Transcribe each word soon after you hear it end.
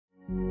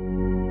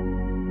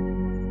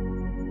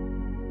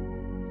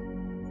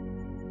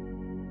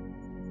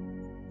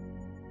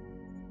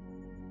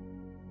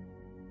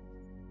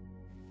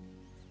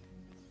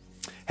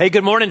Hey,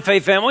 good morning,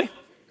 Faith family.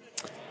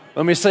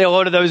 Let me say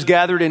hello to those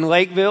gathered in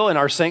Lakeville in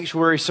our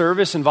sanctuary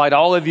service. Invite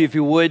all of you, if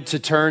you would, to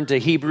turn to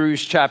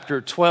Hebrews chapter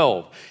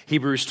 12.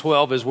 Hebrews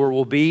 12 is where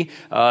we'll be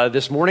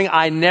this morning.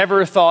 I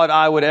never thought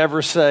I would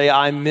ever say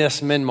I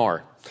miss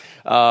Myanmar,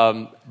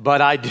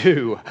 but I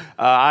do.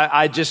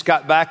 I just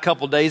got back a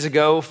couple days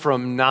ago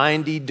from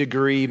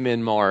 90-degree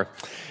Myanmar,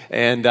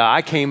 and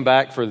I came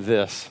back for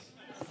this.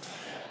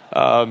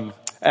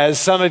 As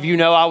some of you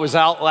know, I was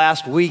out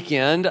last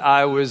weekend.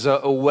 I was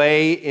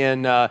away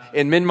in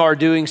Myanmar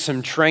doing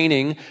some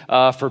training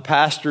for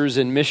pastors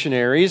and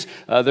missionaries.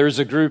 There's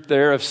a group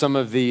there of some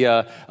of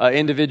the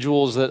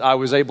individuals that I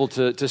was able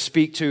to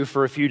speak to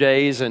for a few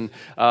days, and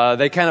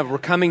they kind of were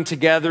coming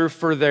together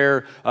for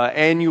their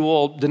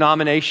annual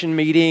denomination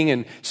meeting.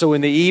 And so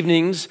in the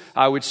evenings,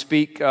 I would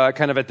speak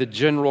kind of at the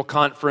general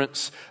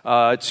conference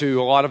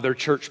to a lot of their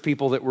church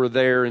people that were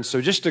there. And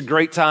so just a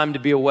great time to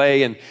be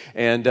away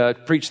and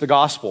preach the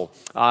gospel.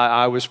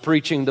 I was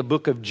preaching the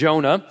book of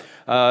Jonah.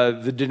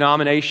 The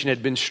denomination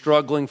had been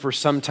struggling for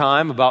some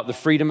time about the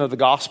freedom of the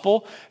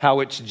gospel,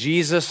 how it's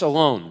Jesus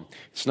alone.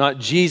 It's not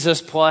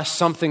Jesus plus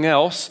something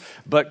else,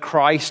 but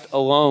Christ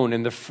alone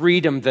and the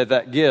freedom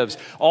that gives.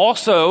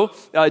 Also,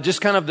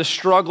 just kind of the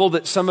struggle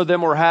that some of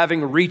them were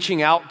having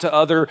reaching out to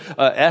other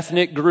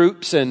ethnic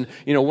groups. And,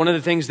 you know, one of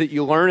the things that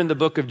you learn in the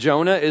book of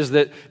Jonah is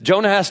that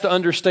Jonah has to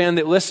understand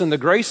that, listen, the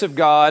grace of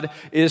God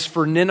is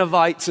for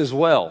Ninevites as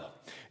well.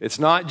 It's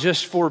not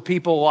just for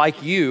people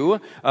like you,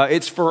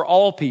 it's for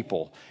all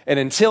people. And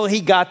until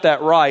he got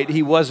that right,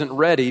 he wasn't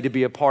ready to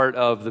be a part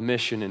of the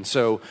mission. And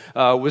so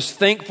was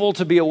thankful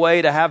to be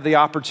away, to have the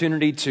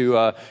opportunity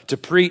to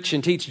preach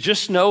and teach.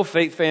 Just know,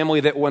 Faith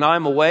family, that when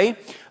I'm away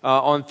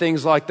on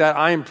things like that,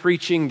 I am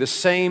preaching the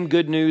same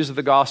good news of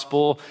the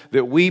gospel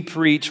that we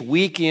preach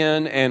week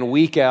in and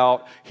week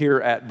out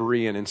here at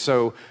Berean. And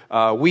so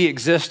we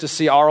exist to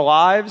see our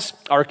lives,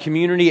 our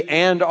community,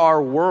 and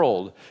our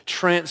world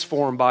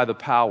transformed by the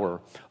power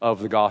of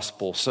the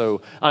gospel.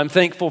 So I'm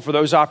thankful for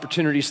those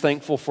opportunities,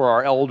 thankful for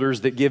our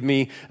elders that give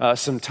me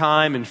some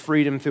time and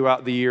freedom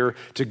throughout the year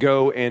to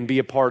go and be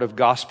a part of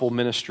gospel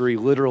ministry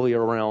literally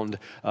around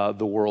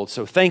the world.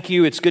 So thank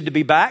you. It's good to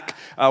be back.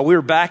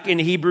 We're back in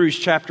Hebrews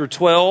chapter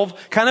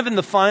 12, kind of in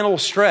the final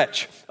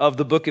stretch of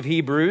the book of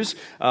Hebrews.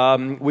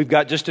 We've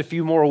got just a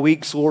few more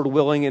weeks, Lord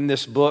willing, in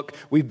this book.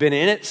 We've been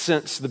in it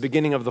since the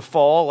beginning of the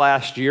fall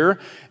last year,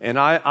 and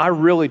I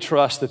really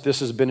trust that this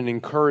has been an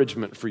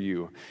encouragement for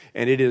you,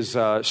 and it has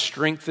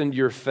strengthened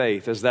your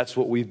faith, as that's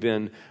what we've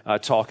been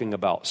talking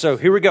about. So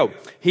here we go.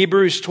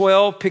 Hebrews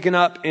 12, picking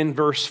up in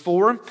verse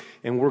 4,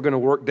 and we're going to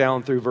work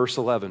down through verse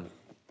 11.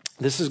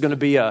 This is going to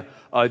be a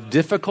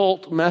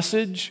difficult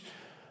message,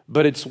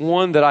 but it's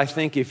one that I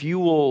think if you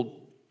will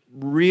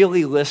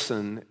really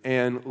listen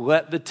and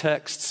let the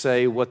text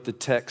say what the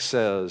text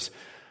says,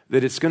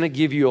 that it's going to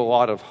give you a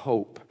lot of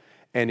hope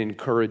and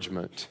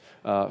encouragement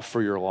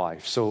for your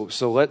life. So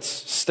let's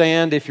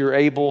stand, if you're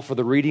able, for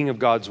the reading of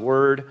God's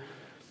word,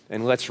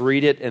 and let's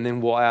read it, and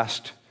then we'll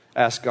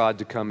ask God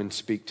to come and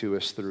speak to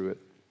us through it.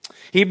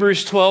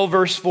 Hebrews 12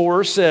 verse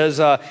 4 says,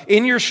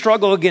 in your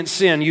struggle against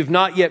sin, you've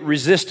not yet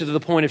resisted to the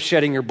point of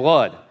shedding your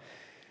blood.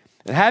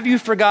 And have you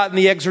forgotten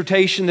the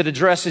exhortation that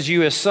addresses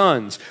you as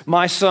sons?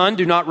 My son,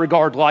 do not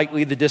regard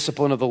lightly the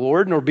discipline of the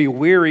Lord, nor be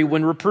weary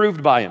when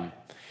reproved by him.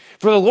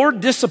 For the Lord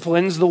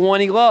disciplines the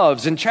one he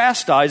loves and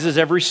chastises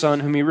every son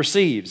whom he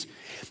receives.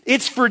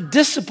 It's for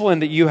discipline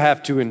that you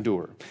have to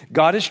endure.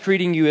 God is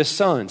treating you as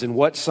sons, and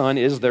what son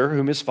is there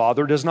whom his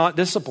father does not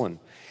discipline?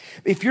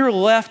 If you're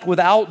left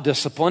without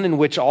discipline, in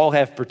which all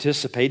have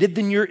participated,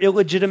 then you're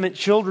illegitimate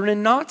children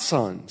and not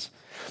sons.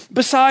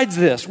 Besides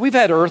this, we've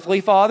had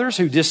earthly fathers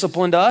who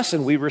disciplined us,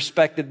 and we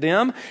respected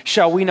them.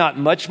 Shall we not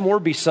much more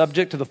be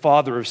subject to the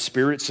Father of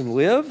spirits and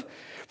live?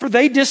 For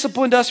they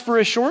disciplined us for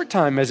a short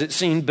time as it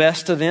seemed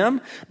best to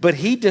them, but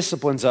he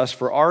disciplines us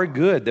for our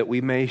good, that we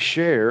may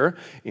share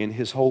in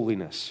his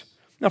holiness.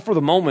 Now, for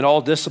the moment,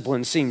 all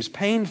discipline seems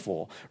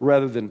painful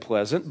rather than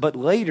pleasant, but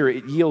later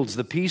it yields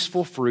the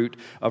peaceful fruit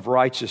of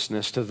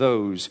righteousness to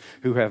those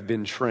who have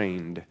been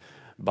trained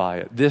by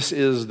it. This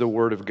is the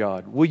word of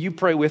God. Will you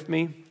pray with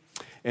me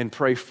and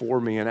pray for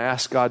me and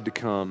ask God to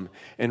come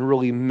and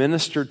really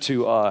minister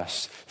to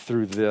us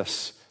through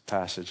this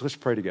passage? Let's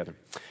pray together.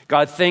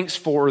 God, thanks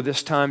for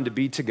this time to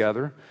be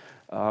together.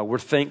 We're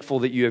thankful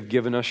that you have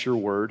given us your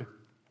word,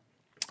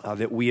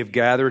 that we have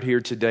gathered here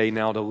today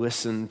now to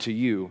listen to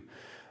you.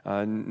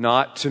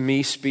 Not to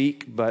me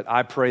speak, but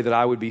I pray that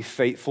I would be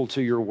faithful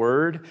to your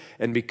word,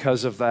 and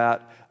because of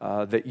that,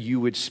 that you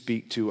would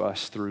speak to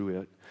us through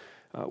it.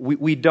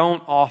 We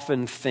don't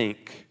often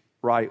think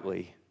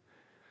rightly.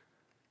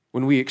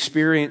 When we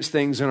experience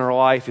things in our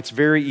life, it's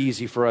very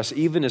easy for us,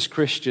 even as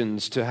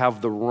Christians, to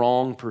have the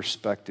wrong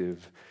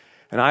perspective.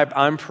 And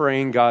I'm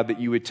praying, God, that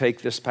you would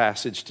take this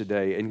passage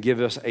today and give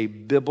us a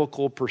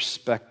biblical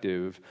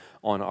perspective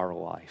on our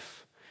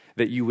life,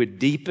 that you would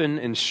deepen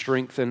and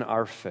strengthen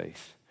our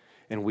faith.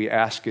 And we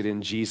ask it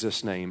in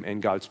Jesus' name.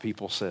 And God's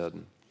people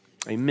said,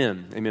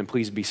 amen. Amen.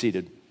 Please be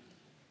seated.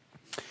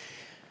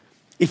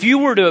 If you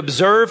were to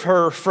observe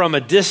her from a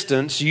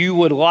distance, you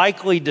would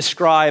likely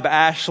describe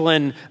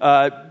Ashlyn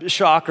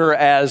Shocker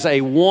as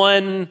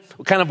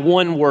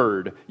one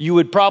word. You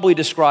would probably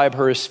describe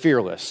her as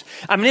fearless.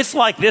 I mean, it's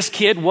like this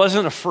kid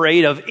wasn't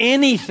afraid of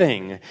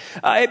anything.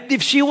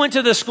 If she went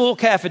to the school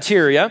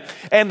cafeteria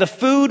and the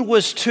food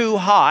was too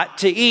hot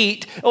to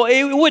eat, well,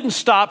 it wouldn't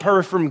stop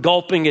her from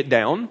gulping it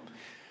down.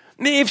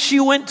 If she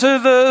went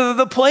to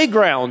the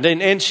playground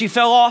and she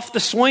fell off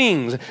the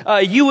swings,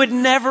 you would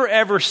never,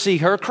 ever see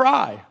her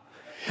cry.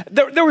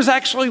 There was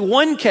actually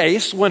one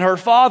case when her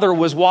father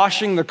was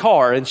washing the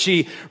car and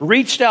she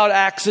reached out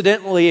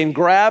accidentally and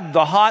grabbed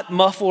the hot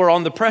muffler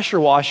on the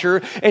pressure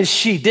washer and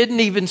she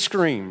didn't even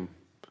scream.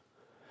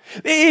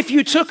 If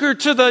you took her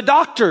to the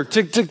doctor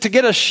to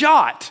get a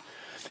shot,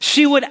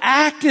 she would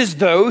act as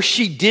though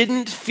she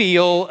didn't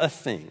feel a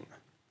thing.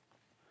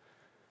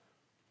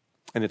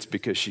 And it's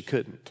because she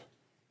couldn't.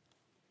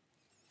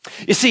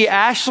 You see,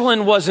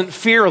 Ashlyn wasn't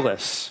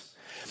fearless.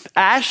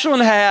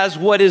 Ashlyn has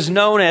what is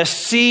known as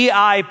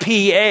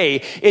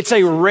CIPA. It's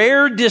a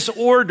rare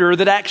disorder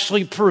that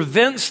actually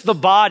prevents the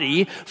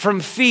body from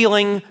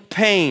feeling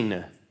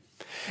pain.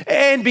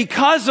 And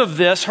because of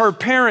this, her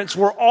parents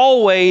were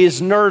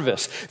always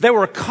nervous. They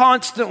were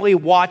constantly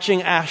watching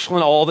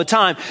Ashlyn all the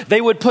time.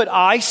 They would put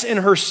ice in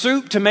her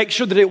soup to make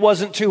sure that it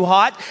wasn't too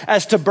hot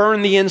as to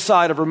burn the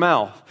inside of her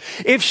mouth.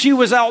 If she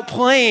was out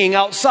playing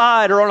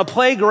outside or on a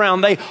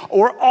playground, they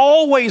were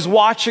always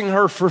watching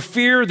her for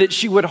fear that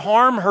she would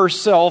harm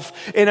herself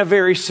in a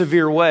very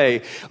severe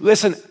way.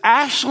 Listen,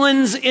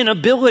 Ashlyn's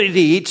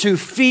inability to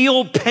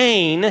feel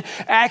pain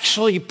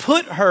actually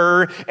put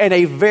her in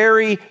a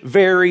very,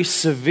 very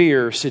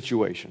severe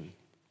situation.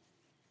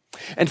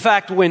 In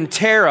fact, when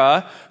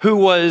Tara, who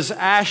was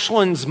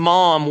Ashlyn's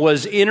mom,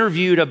 was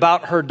interviewed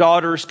about her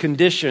daughter's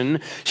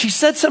condition, she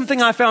said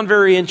something I found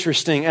very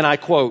interesting, and I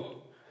quote,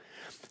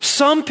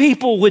 "Some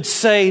people would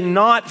say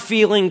not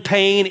feeling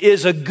pain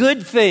is a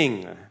good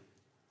thing,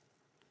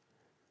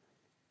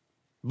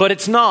 but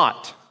it's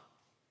not.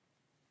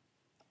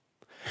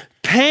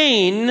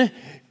 Pain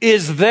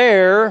is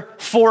there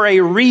for a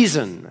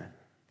reason.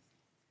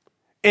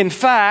 In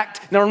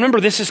fact," now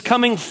remember, this is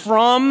coming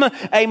from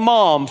a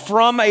mom,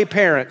 from a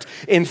parent.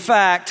 "In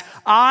fact,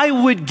 I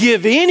would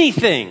give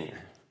anything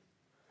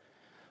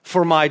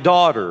for my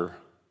daughter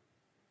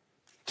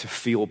to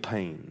feel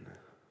pain."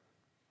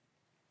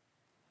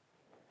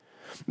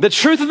 The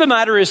truth of the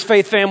matter is,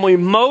 faith family,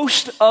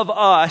 most of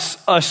us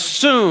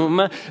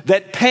assume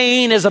that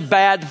pain is a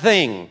bad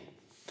thing.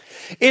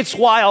 It's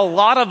why a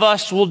lot of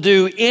us will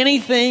do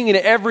anything and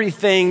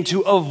everything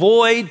to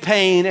avoid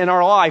pain in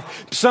our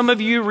life. Some of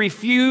you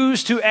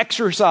refuse to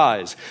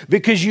exercise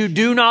because you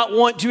do not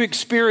want to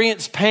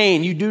experience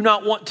pain. You do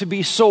not want to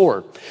be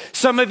sore.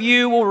 Some of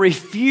you will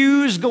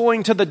refuse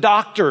going to the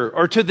doctor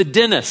or to the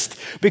dentist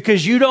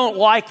because you don't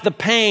like the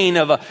pain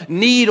of a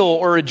needle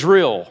or a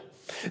drill.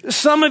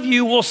 Some of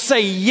you will say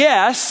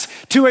yes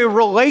to a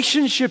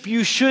relationship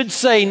you should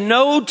say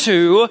no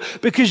to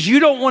because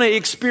you don't want to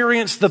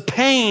experience the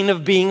pain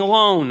of being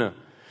alone.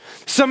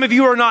 Some of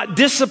you are not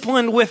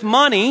disciplined with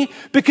money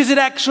because it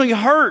actually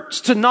hurts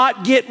to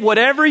not get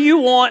whatever you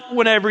want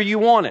whenever you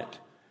want it.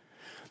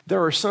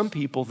 There are some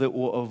people that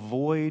will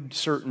avoid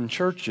certain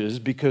churches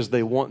because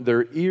they want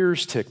their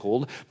ears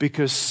tickled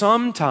because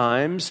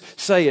sometimes,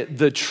 say it,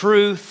 the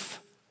truth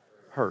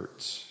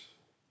hurts.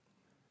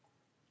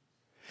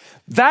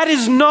 That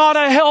is not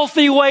a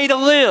healthy way to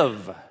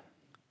live.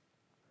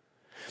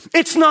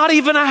 It's not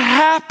even a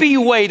happy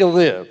way to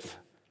live.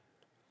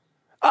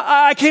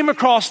 I came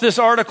across this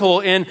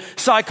article in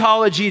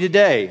Psychology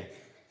Today.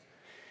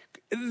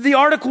 The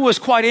article was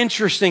quite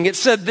interesting. It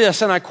said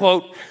this, and I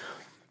quote,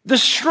 "The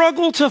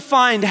struggle to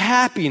find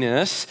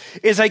happiness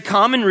is a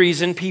common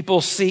reason people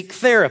seek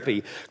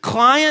therapy.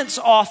 Clients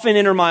often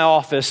enter my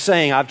office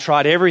saying, 'I've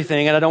tried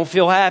everything and I don't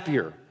feel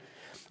happier.'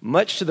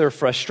 Much to their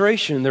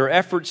frustration, their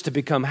efforts to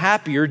become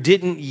happier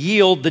didn't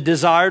yield the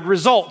desired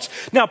results."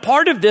 Now,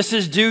 part of this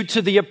is due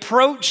to the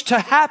approach to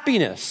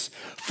happiness.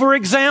 For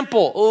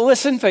example,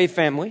 listen, faith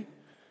family,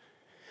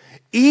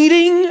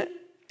 eating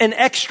an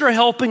extra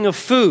helping of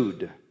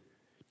food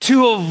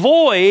to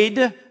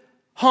avoid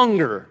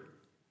hunger,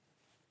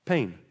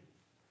 pain.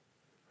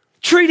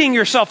 Treating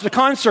yourself to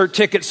concert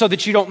tickets so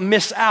that you don't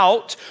miss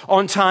out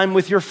on time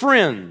with your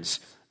friends,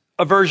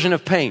 a version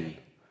of pain.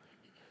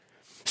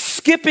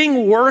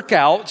 Skipping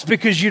workouts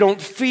because you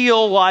don't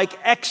feel like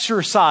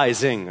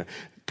exercising,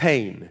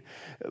 pain.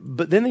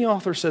 But then the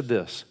author said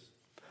this,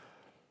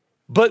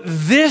 "But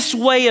this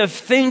way of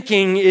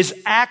thinking is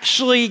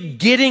actually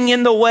getting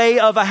in the way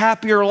of a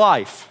happier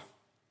life."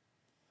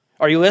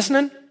 Are you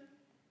listening?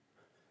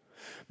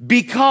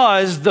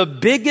 Because the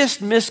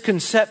biggest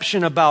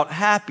misconception about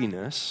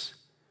happiness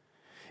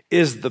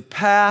is the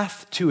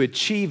path to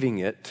achieving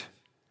it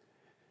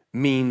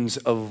means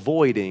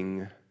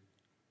avoiding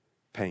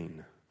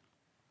pain.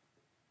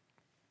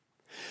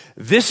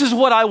 This is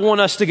what I want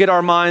us to get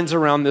our minds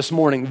around this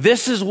morning.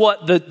 This is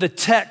what the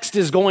text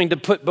is going to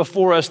put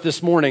before us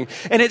this morning.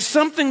 And it's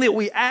something that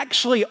we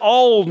actually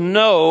all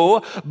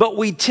know, but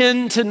we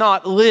tend to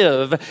not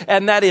live.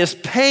 And that is,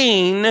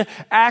 pain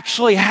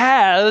actually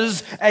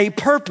has a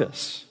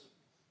purpose.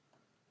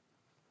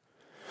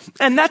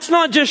 And that's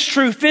not just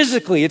true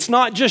physically. It's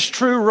not just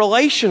true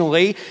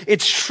relationally.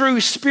 It's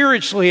true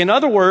spiritually. In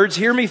other words,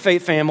 hear me,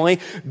 faith family,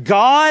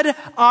 God,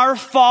 our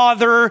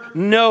Father,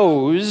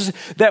 knows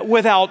that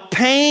without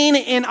pain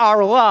in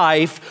our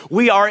life,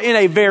 we are in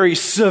a very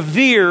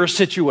severe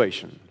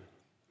situation.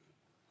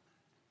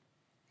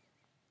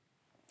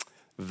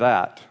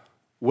 That,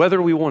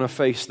 whether we want to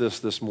face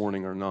this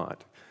morning or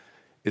not,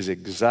 is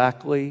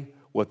exactly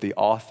what the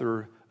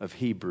author of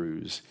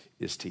Hebrews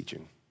is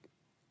teaching.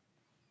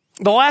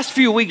 The last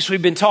few weeks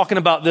we've been talking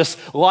about this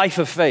life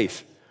of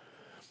faith.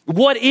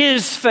 What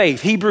is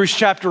faith? Hebrews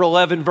chapter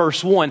 11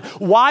 verse 1.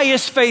 Why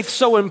is faith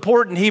so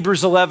important?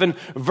 Hebrews 11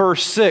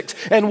 verse 6.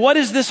 And what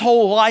is this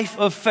whole life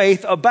of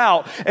faith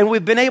about? And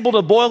we've been able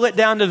to boil it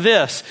down to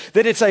this,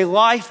 that it's a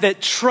life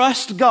that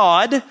trusts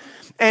God,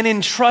 and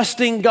in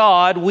trusting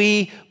God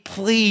we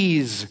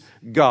please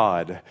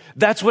God.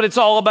 That's what it's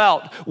all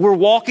about. We're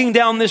walking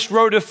down this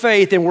road of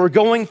faith, and we're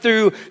going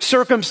through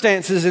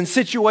circumstances and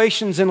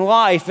situations in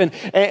life,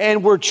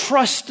 and we're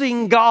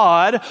trusting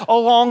God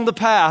along the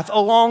path,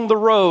 along the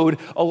road,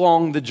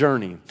 along the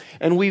journey.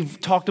 And we've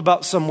talked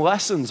about some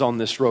lessons on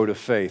this road of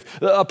faith,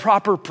 a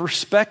proper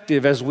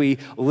perspective as we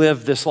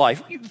live this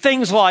life.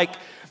 Things like,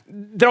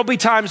 there'll be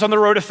times on the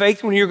road of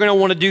faith when you're going to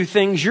want to do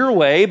things your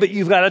way, but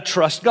you've got to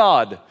trust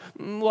God,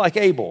 like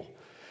Abel.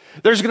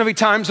 There's going to be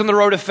times on the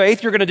road of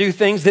faith you're going to do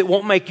things that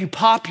won't make you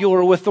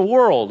popular with the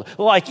world,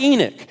 like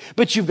Enoch,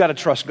 but you've got to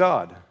trust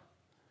God.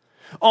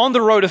 On the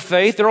road of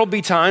faith, there will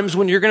be times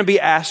when you're going to be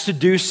asked to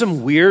do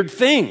some weird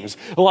things,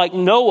 like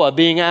Noah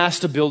being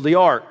asked to build the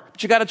ark,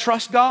 but you got to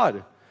trust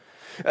God.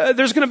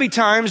 There's going to be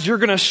times you're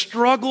going to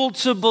struggle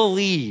to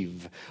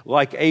believe,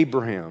 like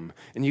Abraham,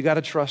 and you got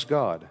to trust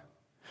God.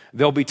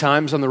 There'll be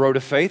times on the road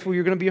of faith where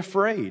you're going to be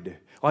afraid,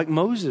 like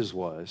Moses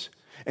was,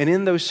 and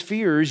in those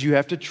fears, you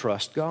have to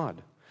trust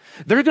God.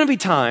 There are going to be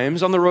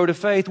times on the road of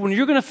faith when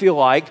you're going to feel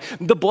like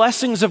the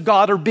blessings of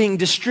God are being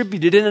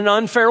distributed in an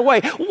unfair way.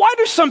 Why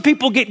do some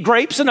people get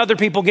grapes and other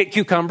people get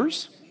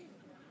cucumbers?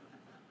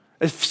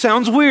 It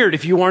sounds weird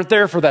if you weren't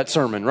there for that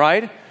sermon,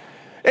 right?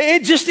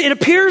 It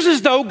appears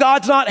as though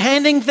God's not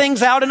handing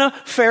things out in a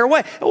fair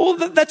way. Well,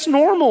 that's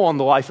normal on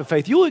the life of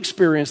faith. You'll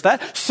experience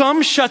that.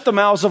 Some shut the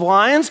mouths of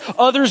lions,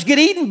 others get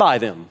eaten by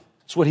them.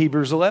 That's what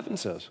Hebrews 11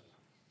 says.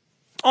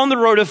 On the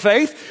road of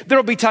faith,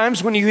 there'll be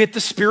times when you hit the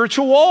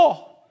spiritual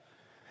wall.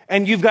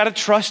 And you've got to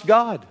trust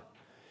God.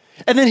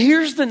 And then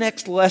here's the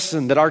next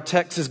lesson that our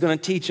text is going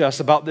to teach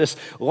us about this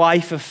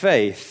life of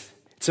faith.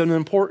 It's an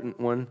important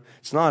one.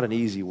 It's not an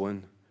easy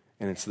one.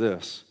 And it's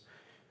this.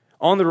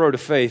 On the road of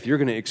faith, you're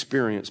going to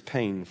experience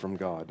pain from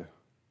God.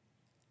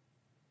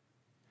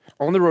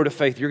 On the road of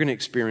faith, you're going to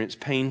experience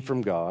pain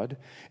from God,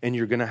 and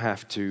you're going to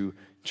have to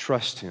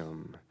trust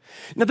Him.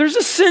 Now, there's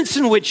a sense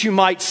in which you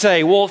might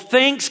say, well,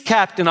 thanks,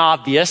 Captain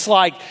Obvious.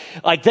 Like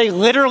they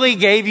literally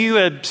gave you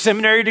a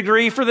seminary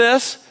degree for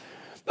this.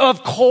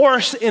 Of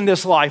course, in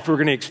this life, we're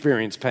going to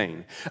experience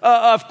pain.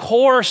 Of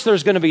course,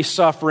 there's going to be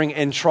suffering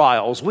and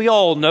trials. We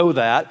all know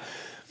that.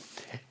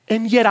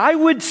 And yet I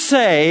would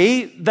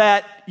say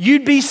that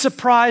you'd be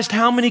surprised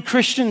how many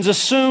Christians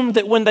assumed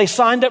that when they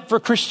signed up for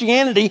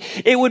Christianity,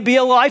 it would be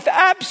a life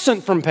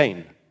absent from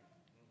pain.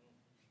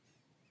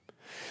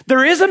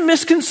 There is a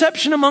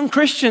misconception among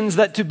Christians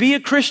that to be a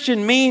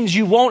Christian means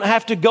you won't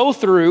have to go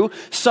through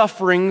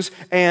sufferings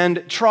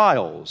and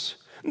trials.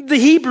 The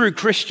Hebrew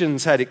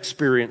Christians had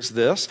experienced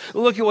this.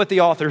 Look at what the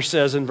author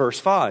says in verse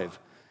 5.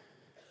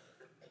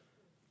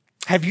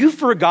 Have you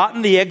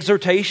forgotten the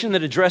exhortation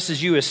that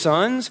addresses you as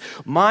sons?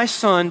 My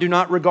son, do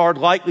not regard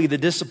lightly the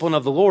discipline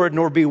of the Lord,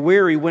 nor be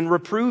weary when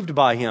reproved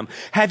by Him.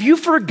 Have you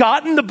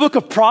forgotten the book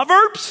of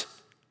Proverbs?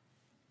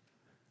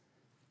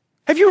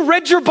 Have you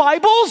read your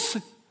Bibles?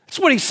 That's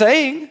what he's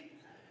saying.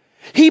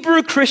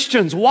 Hebrew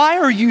Christians, why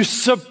are you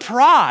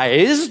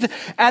surprised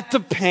at the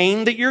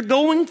pain that you're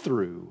going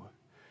through?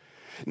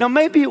 Now,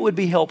 maybe it would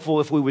be helpful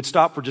if we would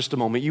stop for just a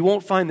moment. You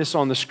won't find this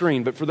on the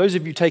screen, but for those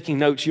of you taking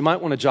notes, you might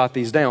want to jot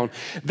these down.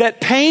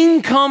 That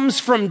pain comes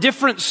from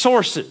different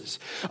sources.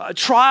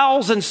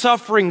 Trials and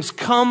sufferings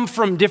come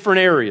from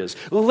different areas.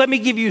 Let me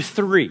give you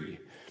 3.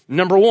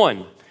 Number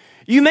 1,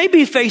 you may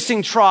be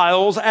facing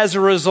trials as a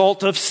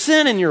result of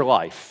sin in your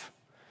life.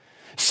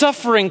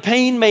 Suffering,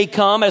 pain may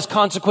come as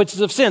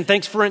consequences of sin.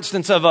 Thanks, for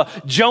instance,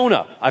 of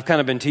Jonah. I've kind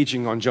of been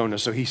teaching on Jonah,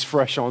 so he's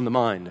fresh on the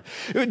mind.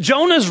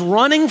 Jonah's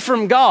running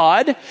from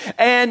God,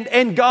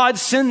 and God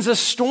sends a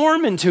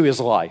storm into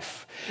his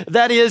life.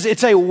 That is,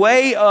 it's a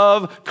way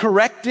of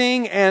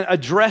correcting and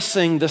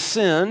addressing the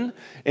sin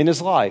in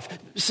his life.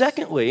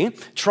 Secondly,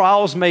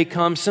 trials may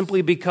come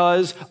simply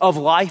because of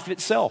life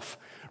itself.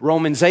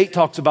 Romans 8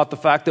 talks about the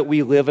fact that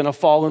we live in a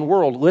fallen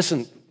world.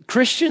 Listen,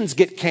 Christians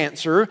get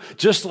cancer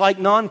just like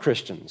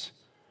non-Christians.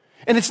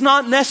 And it's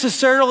not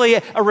necessarily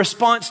a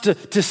response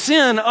to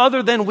sin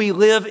other than we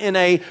live in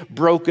a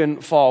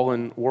broken,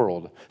 fallen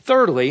world.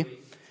 Thirdly,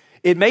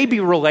 it may be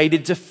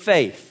related to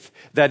faith.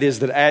 That is,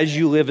 that as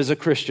you live as a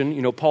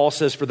Christian, Paul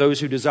says, for those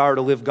who desire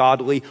to live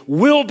godly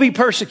will be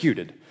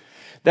persecuted.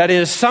 That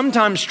is,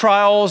 sometimes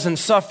trials and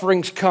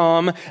sufferings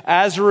come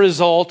as a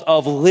result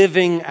of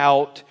living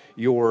out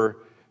your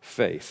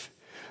faith.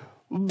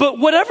 But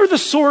whatever the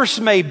source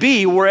may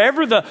be,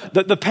 wherever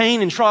the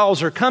pain and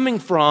trials are coming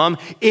from,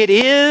 it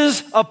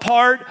is a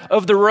part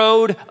of the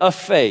road of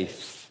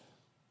faith.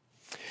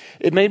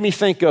 It made me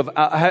think of,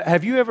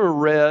 have you ever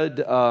read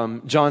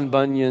John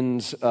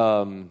Bunyan's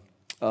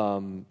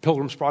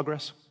Pilgrim's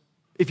Progress?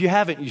 If you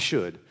haven't, you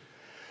should.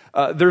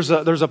 There's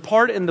a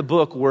part in the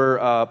book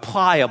where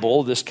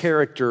Pliable, this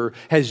character,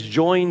 has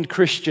joined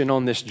Christian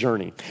on this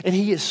journey. And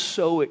he is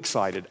so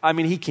excited. I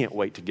mean, he can't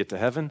wait to get to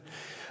heaven.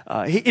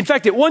 In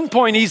fact, at one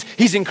point,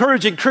 he's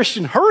encouraging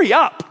Christian, hurry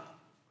up.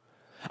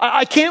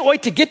 I can't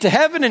wait to get to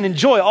heaven and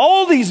enjoy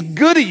all these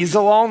goodies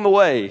along the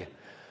way.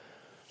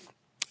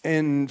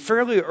 And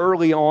fairly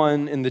early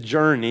on in the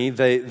journey,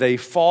 they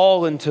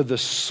fall into the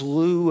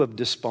slough of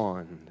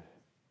despond.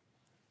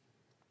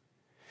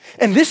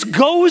 And this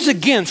goes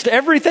against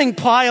everything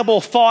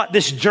Pliable thought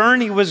this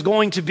journey was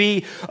going to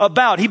be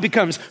about. He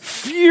becomes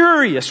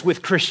furious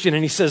with Christian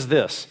and he says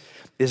this,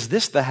 is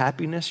this the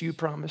happiness you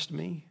promised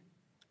me?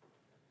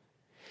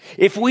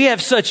 If we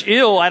have such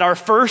ill at our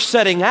first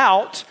setting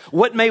out,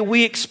 what may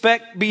we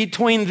expect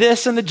between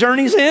this and the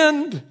journey's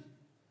end?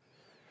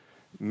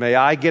 May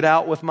I get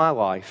out with my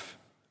life.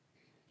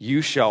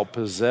 You shall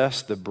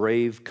possess the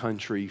brave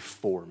country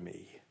for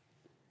me.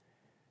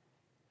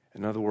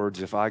 In other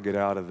words, if I get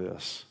out of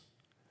this,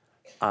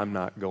 I'm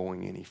not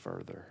going any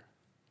further.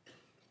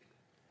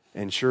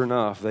 And sure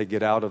enough, they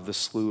get out of the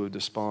slough of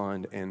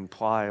despond and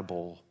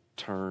Pliable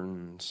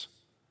turns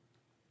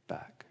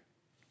back.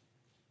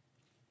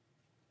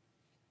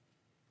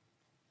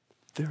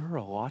 There are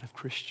a lot of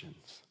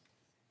Christians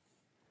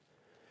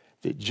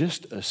that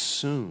just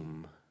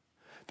assume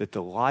that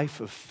the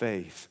life of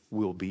faith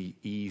will be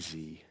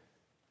easy.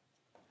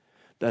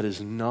 That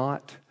is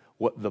not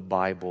what the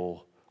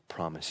Bible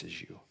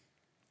promises you.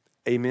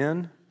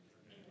 Amen?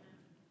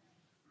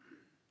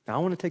 Now, I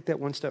want to take that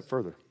one step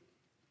further.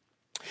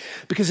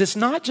 Because it's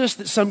not just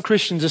that some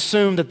Christians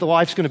assume that the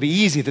life's going to be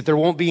easy, that there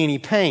won't be any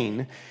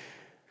pain.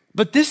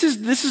 But this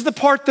is the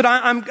part that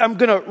I'm going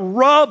to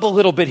rub a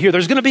little bit here.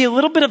 There's going to be a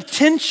little bit of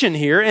tension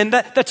here, and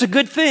that's a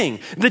good thing.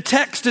 The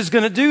text is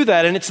going to do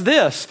that, and it's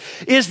this,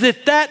 is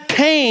that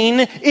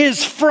pain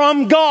is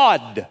from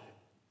God.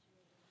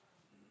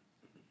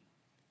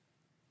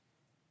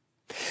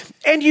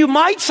 And you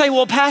might say,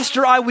 well,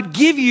 Pastor, I would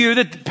give you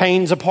that the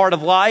pain's a part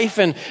of life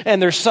and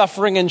there's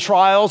suffering and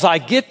trials. I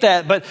get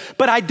that, but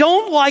I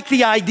don't like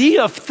the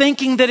idea of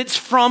thinking that it's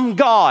from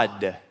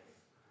God.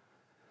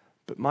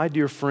 But my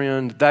dear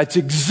friend, that's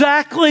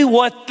exactly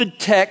what the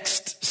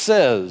text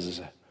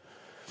says.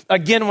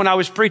 Again, when I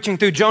was preaching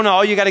through Jonah,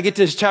 all you got to get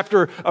to is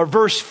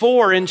verse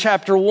 4 in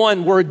chapter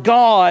 1, where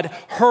God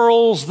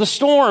hurls the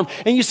storm.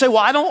 And you say, well,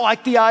 I don't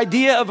like the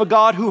idea of a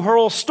God who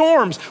hurls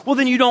storms. Well,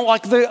 then you don't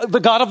like the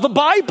God of the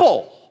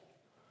Bible.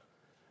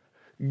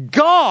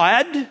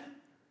 God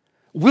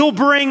will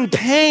bring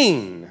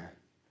pain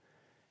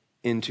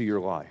into your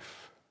life.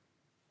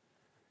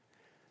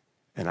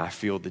 And I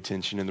feel the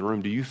tension in the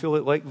room. Do you feel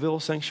it, Lakeville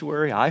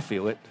Sanctuary? I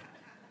feel it.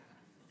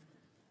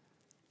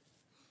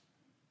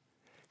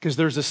 Because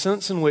there's a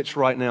sense in which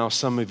right now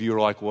some of you are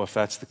like, well, if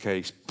that's the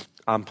case,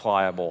 I'm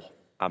pliable.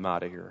 I'm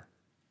out of here.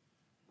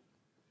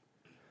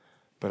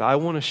 But I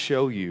want to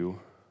show you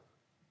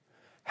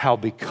how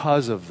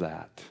because of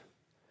that,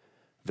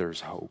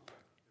 there's hope.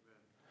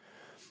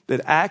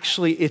 That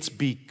actually it's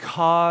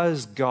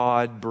because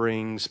God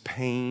brings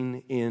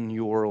pain in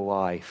your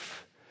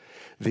life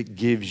that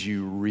gives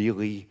you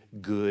really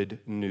good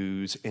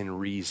news and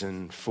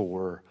reason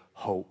for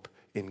hope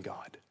in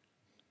God.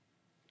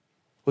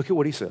 Look at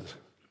what he says.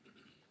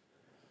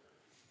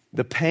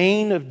 The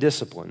pain of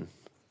discipline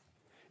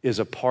is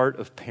a part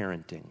of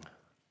parenting.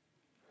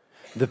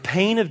 The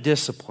pain of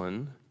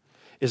discipline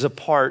is a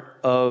part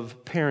of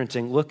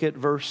parenting. Look at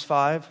verse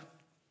 5.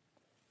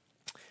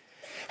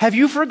 Have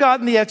you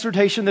forgotten the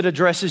exhortation that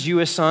addresses you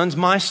as sons?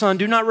 My son,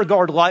 do not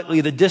regard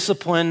lightly the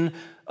discipline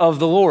of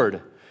the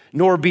Lord,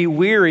 nor be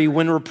weary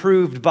when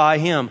reproved by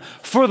him.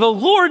 For the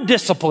Lord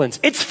disciplines.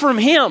 It's from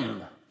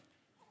him,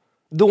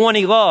 the one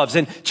he loves,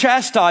 and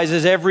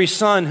chastises every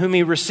son whom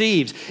he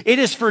receives. It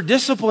is for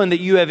discipline that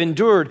you have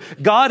endured.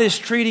 God is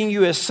treating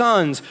you as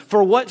sons.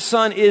 For what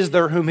son is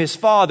there whom his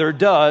father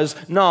does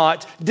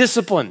not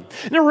discipline?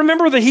 Now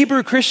remember, the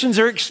Hebrew Christians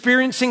are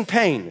experiencing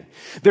pain.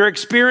 They're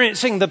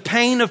experiencing the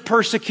pain of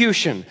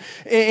persecution.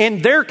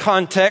 In their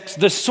context,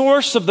 the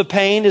source of the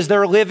pain is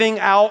they're living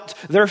out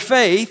their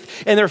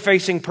faith and they're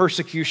facing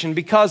persecution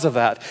because of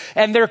that.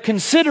 And they're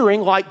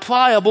considering, like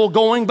Pliable,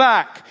 going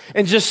back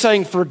and just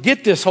saying,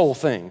 forget this whole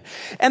thing.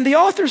 And the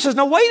author says,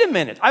 now wait a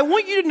minute. I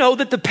want you to know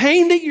that the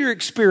pain that you're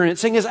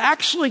experiencing is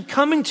actually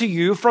coming to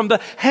you from the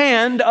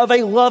hand of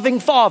a loving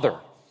father.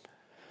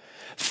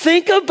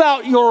 Think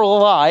about your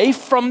life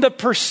from the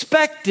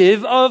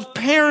perspective of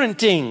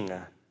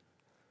parenting.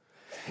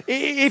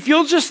 If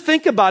you'll just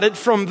think about it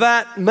from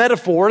that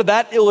metaphor,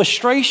 that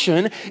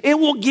illustration, it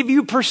will give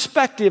you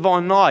perspective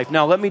on life.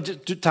 Now, let me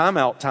just time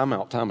out.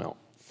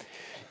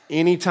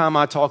 Anytime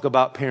I talk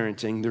about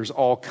parenting, there's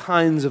all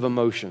kinds of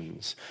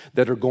emotions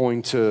that are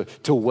going to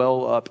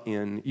well up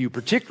in you,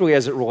 particularly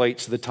as it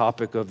relates to the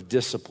topic of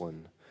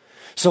discipline.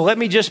 So let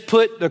me just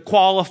put the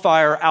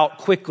qualifier out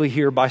quickly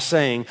here by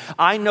saying,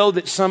 I know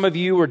that some of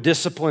you were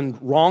disciplined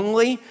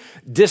wrongly,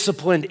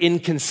 disciplined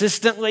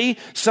inconsistently.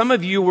 Some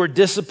of you were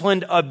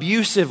disciplined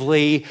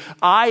abusively.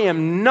 I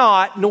am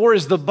not, nor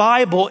is the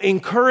Bible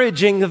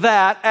encouraging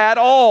that at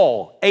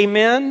all.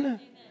 Amen?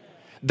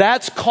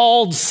 That's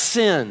called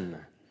sin.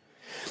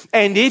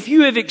 And if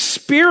you have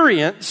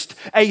experienced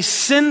a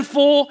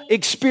sinful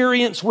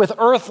experience with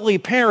earthly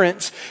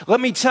parents, let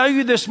me tell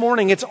you this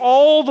morning, it's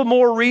all the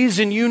more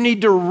reason you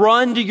need to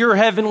run to your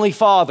heavenly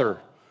Father.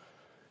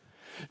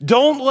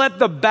 Don't let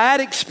the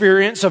bad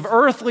experience of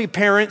earthly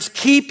parents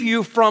keep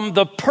you from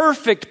the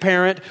perfect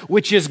parent,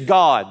 which is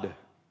God.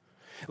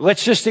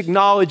 Let's just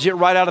acknowledge it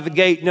right out of the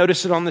gate.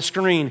 Notice it on the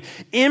screen.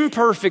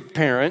 Imperfect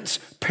parents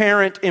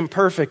parent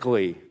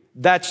imperfectly.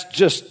 That's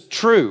just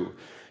true.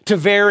 To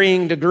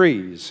varying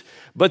degrees.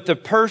 But the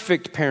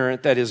perfect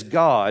parent, that is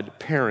God,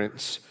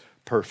 parents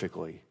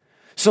perfectly.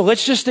 So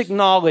let's just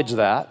acknowledge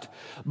that.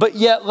 But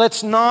yet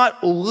let's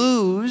not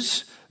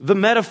lose the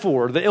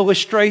metaphor, the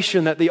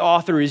illustration that the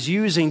author is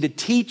using to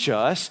teach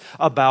us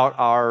about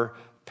our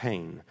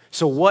pain.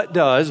 So what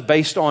does,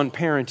 based on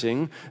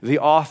parenting, the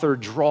author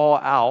draw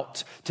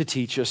out to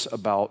teach us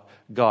about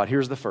God?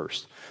 Here's the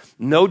first.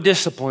 No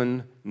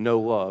discipline, no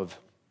love.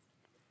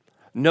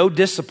 No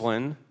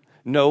discipline,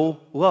 no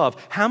love.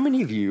 How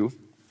many of you,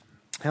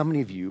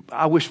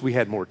 I wish we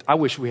had more, I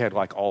wish we had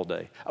like all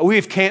day.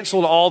 We've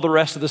canceled all the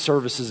rest of the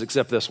services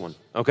except this one,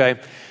 okay?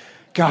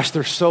 Gosh,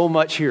 there's so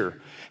much here.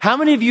 How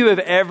many of you have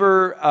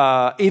ever,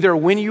 either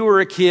when you were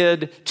a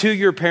kid, to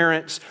your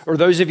parents, or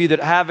those of you that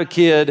have a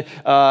kid,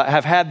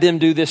 have had them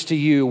do this to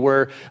you,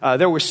 where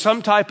there was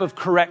some type of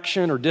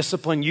correction or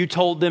discipline, you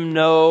told them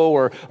no,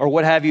 or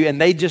what have you, and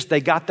they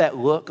got that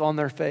look on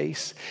their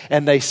face,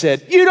 and they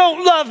said, "You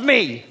don't love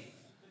me."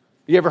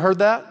 You ever heard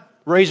that?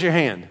 Raise your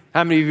hand.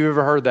 How many of you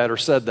ever heard that or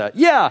said that?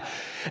 Yeah.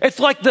 It's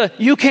like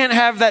you can't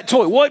have that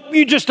toy. What?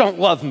 You just don't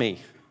love me.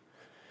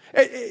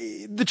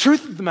 The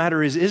truth of the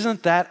matter is,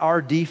 isn't that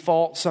our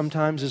default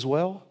sometimes as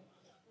well?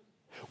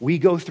 We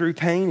go through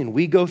pain and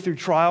we go through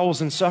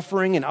trials and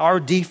suffering, and our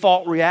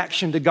default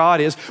reaction to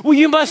God is, well,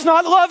 you must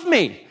not love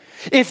me.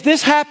 If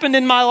this happened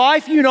in my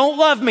life, you don't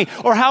love me.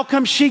 Or how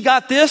come she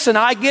got this and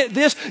I get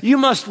this? You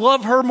must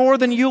love her more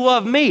than you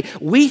love me.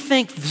 We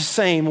think the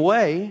same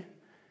way.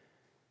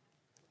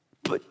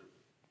 But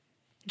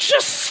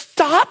just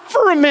stop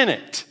for a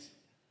minute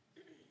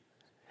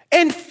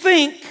and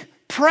think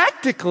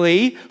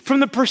practically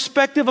from the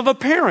perspective of a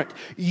parent.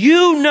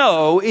 You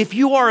know, if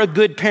you are a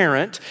good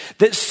parent,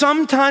 that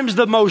sometimes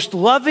the most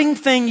loving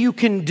thing you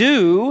can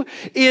do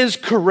is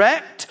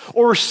correct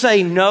or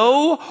say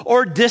no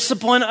or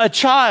discipline a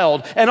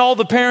child. And all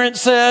the parents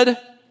said,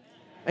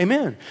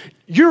 amen.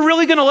 You're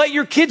really going to let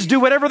your kids do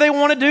whatever they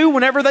want to do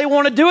whenever they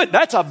want to do it?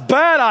 That's a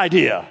bad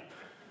idea.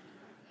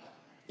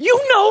 You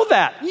know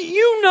that.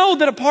 You know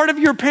that a part of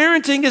your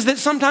parenting is that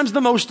sometimes the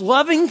most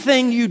loving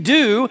thing you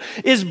do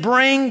is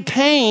bring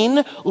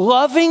pain,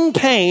 loving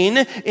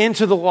pain,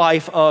 into the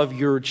life of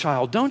your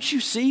child. Don't you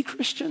see,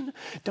 Christian?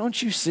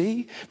 Don't you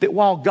see that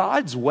while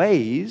God's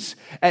ways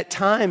at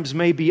times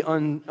may be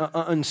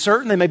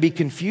uncertain, they may be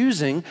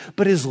confusing,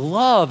 but His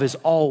love is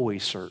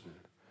always certain.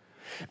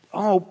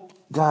 Oh,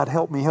 God,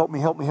 help me.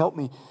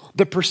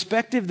 The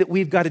perspective that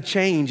we've got to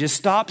change is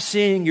stop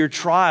seeing your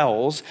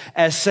trials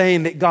as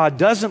saying that God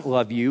doesn't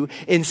love you,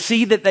 and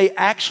see that they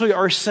actually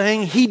are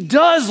saying He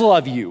does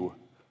love you.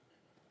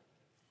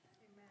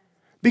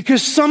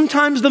 Because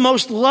sometimes the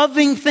most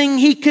loving thing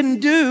He can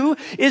do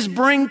is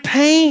bring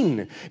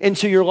pain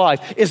into your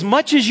life. As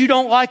much as you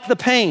don't like the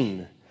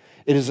pain,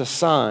 it is a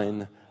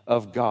sign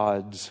of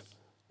God's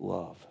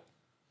love.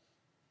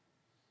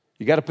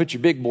 You got to put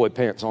your big boy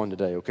pants on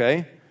today,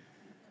 okay?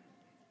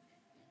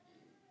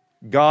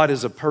 God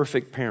is a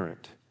perfect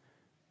parent,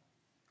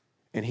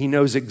 and He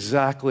knows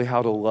exactly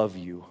how to love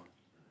you.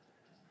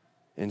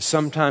 And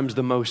sometimes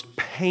the most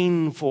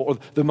painful, or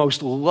the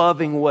most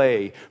loving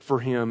way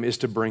for Him is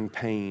to bring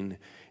pain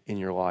in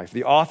your life.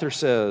 The author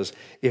says,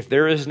 if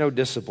there is no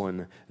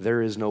discipline,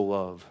 there is no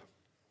love.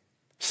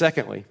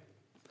 Secondly,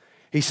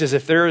 he says,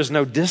 if there is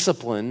no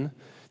discipline,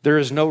 there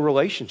is no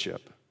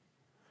relationship.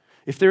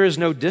 If there is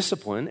no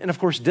discipline, and of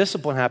course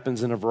discipline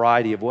happens in a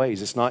variety of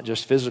ways. It's not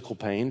just physical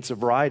pain, it's a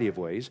variety of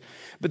ways.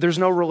 But there's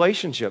no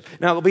relationship.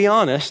 Now, to be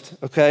honest,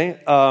 okay,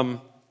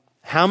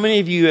 how many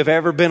of you have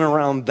ever been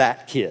around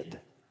that kid?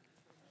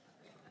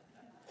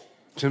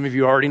 Some of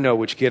you already know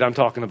which kid I'm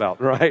talking about,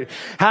 right?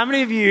 How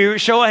many of you,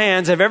 show of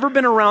hands, have ever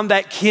been around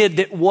that kid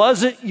that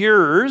wasn't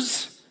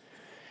yours,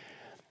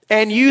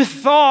 and you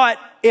thought,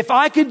 if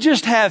I could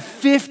just have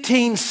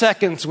 15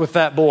 seconds with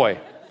that boy,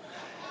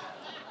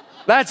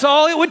 That's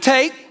all it would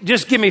take.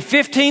 Just give me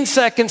 15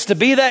 seconds to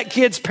be that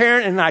kid's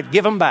parent and I'd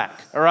give them back.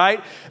 All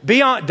right?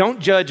 Be on. Don't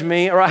judge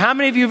me. All right? How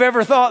many of you have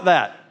ever thought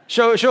that?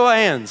 Show of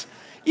hands.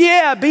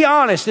 Yeah, be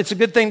honest. It's a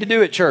good thing to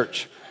do at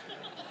church.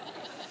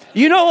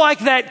 You know, like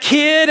that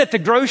kid at the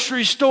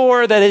grocery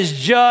store that is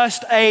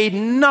just a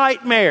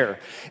nightmare,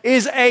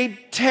 is a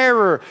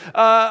terror,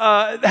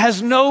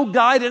 has no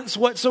guidance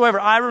whatsoever.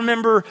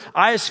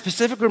 I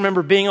specifically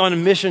remember being on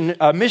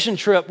a mission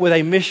trip with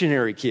a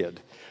missionary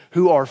kid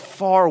who are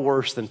far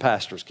worse than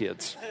pastors'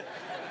 kids.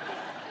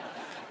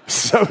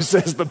 So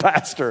says the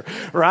pastor,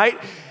 right?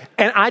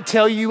 And I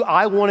tell you,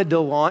 I wanted to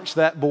launch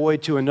that boy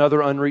to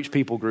another unreached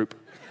people group.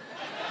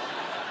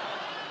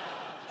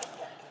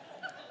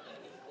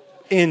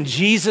 In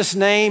Jesus'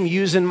 name,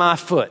 using my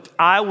foot.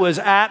 I was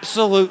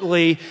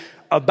absolutely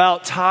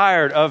about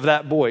tired of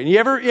that boy. You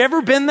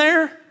ever been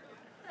there?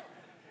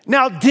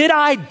 Now, did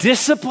I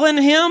discipline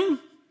him?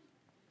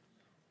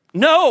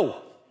 No.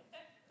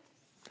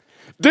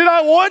 Did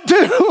I want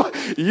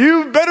to?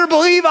 You better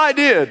believe I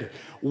did.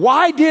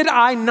 Why did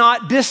I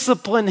not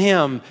discipline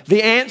him?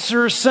 The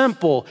answer is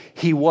simple.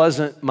 He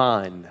wasn't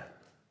mine.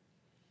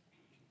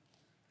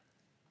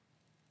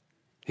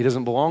 He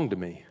doesn't belong to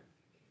me.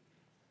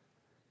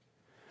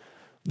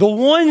 The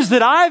ones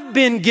that I've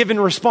been given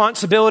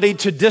responsibility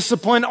to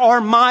discipline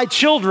are my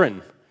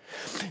children.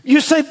 You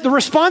say the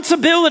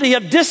responsibility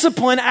of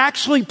discipline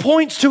actually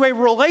points to a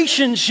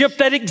relationship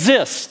that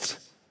exists.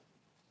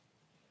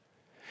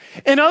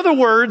 In other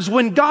words,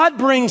 when God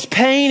brings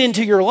pain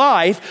into your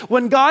life,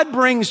 when God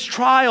brings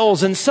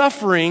trials and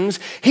sufferings,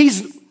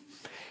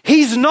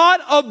 He's not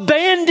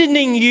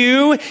abandoning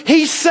you.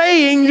 He's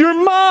saying,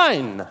 you're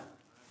mine.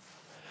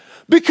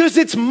 Because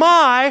it's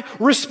my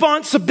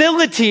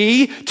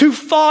responsibility to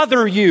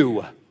father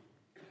you.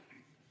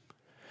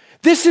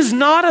 This is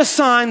not a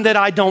sign that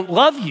I don't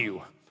love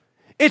you.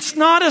 It's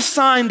not a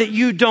sign that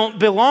you don't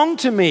belong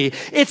to me.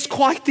 It's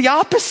quite the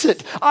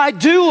opposite. I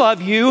do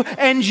love you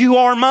and you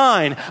are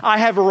mine. I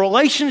have a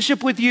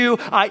relationship with you.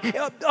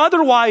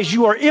 Otherwise,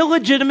 you are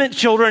illegitimate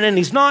children and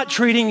He's not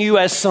treating you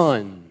as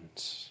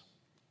sons.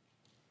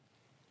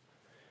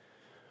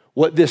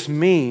 What this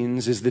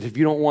means is that if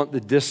you don't want the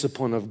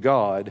discipline of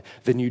God,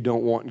 then you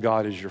don't want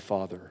God as your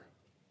Father.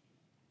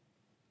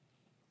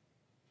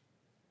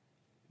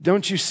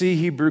 Don't you see,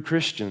 Hebrew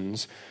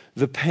Christians,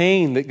 the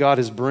pain that God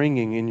is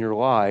bringing in your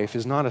life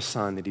is not a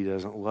sign that He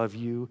doesn't love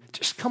you.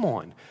 Just come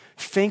on.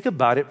 Think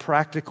about it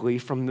practically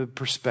from the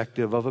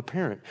perspective of a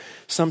parent.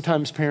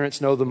 Sometimes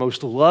parents know the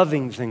most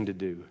loving thing to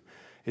do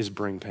is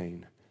bring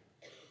pain.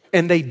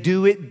 And they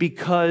do it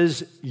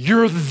because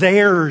you're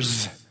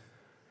theirs.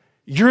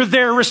 You're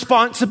their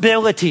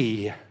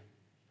responsibility.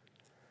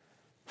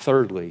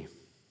 Thirdly,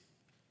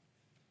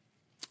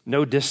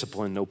 no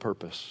discipline, no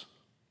purpose.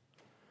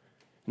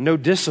 No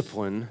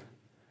discipline,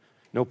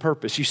 no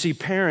purpose. You see,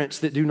 parents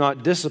that do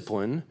not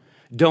discipline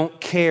don't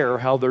care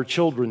how their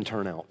children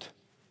turn out.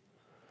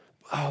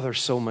 Oh,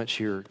 there's so much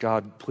here.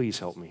 God, please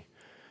help me.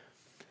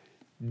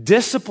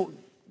 Discipline,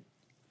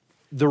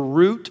 the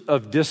root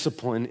of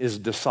discipline is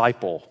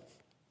disciple.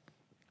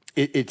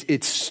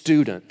 It's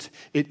student.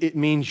 It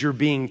means you're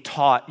being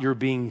taught, you're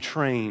being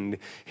trained.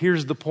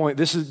 Here's the point.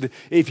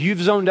 If you've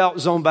zoned out,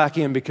 zone back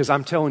in, because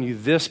I'm telling you,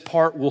 this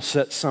part will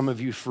set some of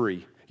you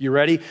free. You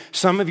ready?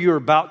 Some of you are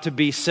about to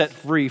be set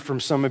free from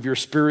some of your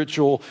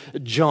spiritual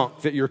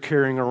junk that you're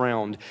carrying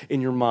around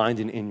in your mind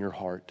and in your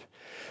heart.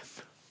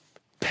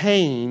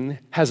 Pain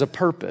has a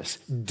purpose.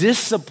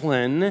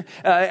 Discipline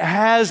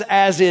has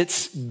as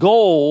its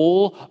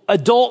goal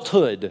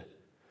adulthood.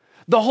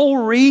 The whole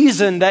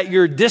reason that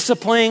you're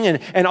disciplining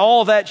and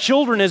all that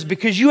children is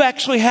because you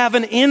actually have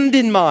an end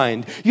in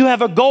mind. You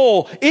have a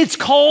goal. It's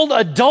called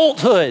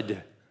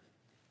adulthood.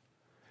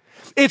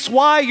 It's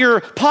why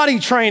you're potty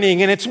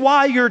training, and it's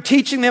why you're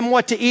teaching them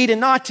what to eat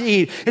and not to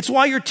eat. It's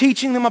why you're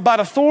teaching them about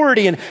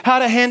authority and how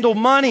to handle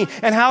money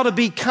and how to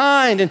be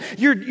kind. And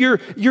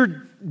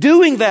you're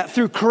doing that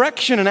through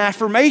correction and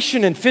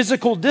affirmation and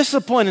physical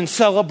discipline and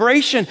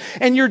celebration.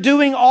 And you're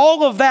doing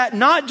all of that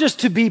not just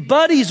to be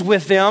buddies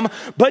with them,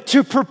 but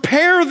to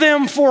prepare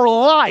them for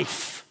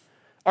life.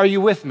 Are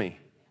you with me?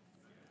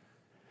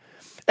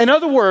 In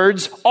other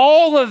words,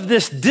 all of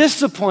this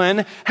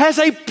discipline has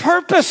a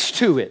purpose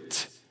to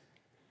it.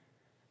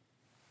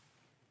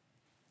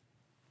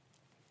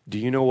 Do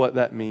you know what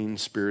that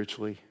means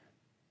spiritually?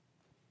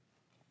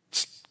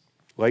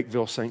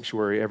 Lakeville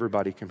Sanctuary,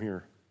 everybody come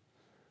here.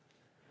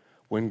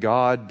 When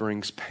God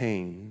brings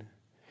pain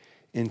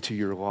into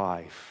your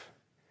life,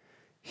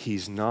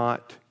 He's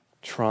not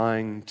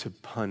trying to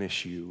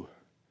punish you.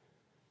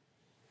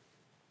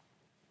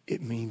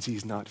 It means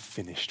He's not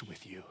finished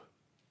with you.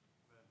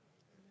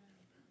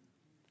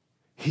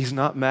 He's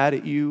not mad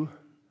at you.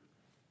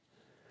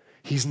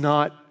 He's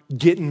not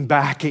getting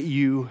back at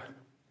you.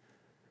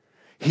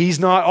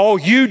 He's not, oh,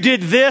 you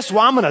did this,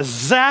 well, I'm going to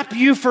zap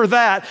you for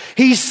that.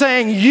 He's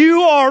saying,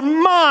 you are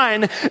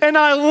mine, and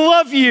I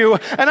love you,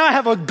 and I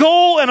have a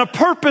goal and a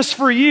purpose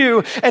for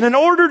you, and in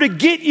order to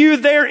get you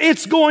there,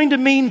 it's going to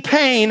mean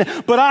pain,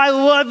 but I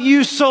love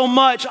you so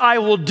much, I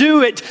will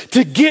do it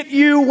to get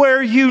you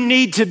where you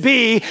need to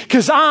be,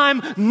 because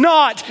I'm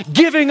not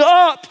giving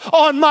up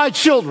on my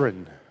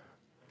children.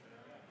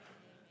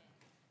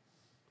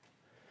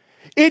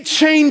 It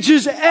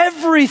changes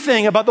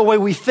everything about the way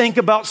we think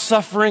about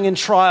suffering and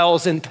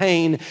trials and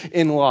pain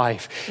in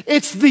life.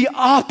 It's the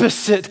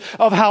opposite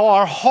of how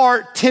our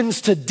heart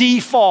tends to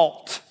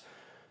default,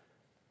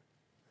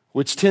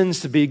 which tends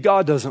to be,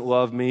 God doesn't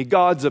love me,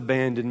 God's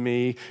abandoned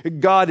me,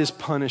 God is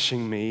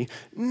punishing me.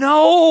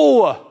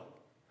 No!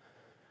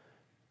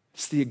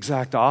 It's the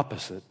exact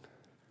opposite.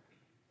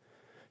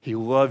 He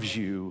loves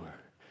you,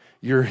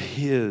 you're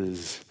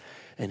His,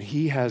 and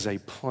He has a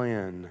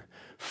plan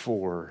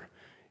for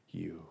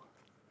you.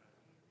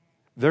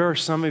 There are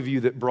some of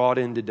you that brought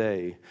in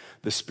today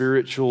the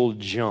spiritual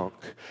junk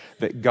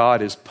that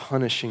God is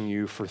punishing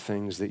you for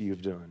things that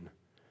you've done.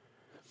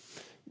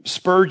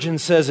 Spurgeon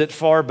says it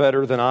far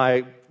better than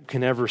I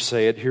can ever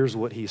say it. Here's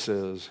what he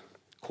says,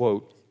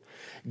 quote,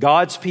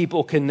 God's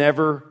people can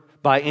never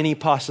by any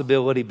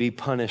possibility be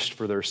punished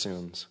for their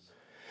sins.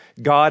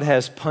 God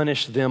has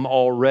punished them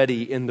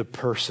already in the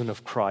person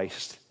of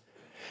Christ.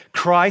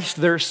 Christ,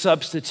 their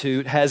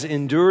substitute, has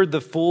endured the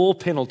full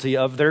penalty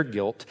of their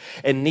guilt,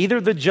 and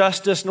neither the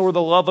justice nor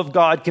the love of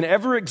God can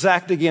ever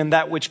exact again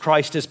that which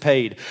Christ has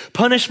paid.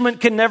 Punishment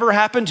can never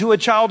happen to a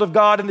child of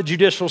God in the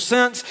judicial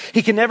sense.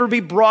 He can never be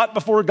brought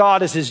before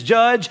God as His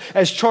judge,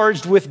 as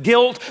charged with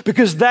guilt,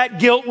 because that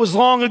guilt was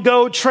long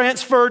ago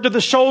transferred to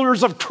the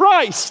shoulders of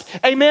Christ.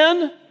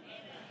 Amen?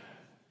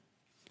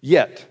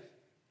 Yet,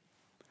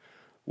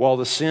 while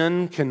the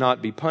sin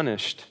cannot be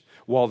punished,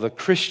 while the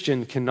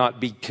Christian cannot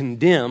be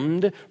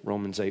condemned,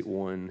 Romans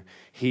 8:1,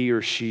 he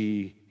or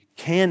she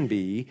can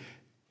be,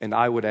 and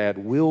I would add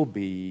will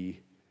be,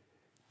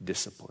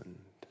 disciplined.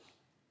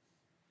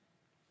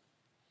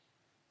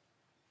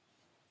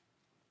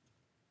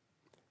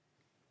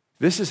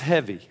 This is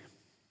heavy.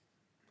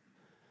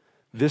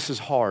 This is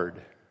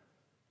hard.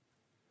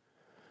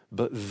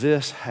 But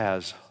this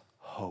has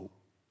hope.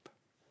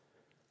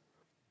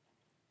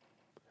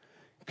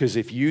 Because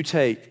if you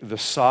take the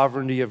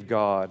sovereignty of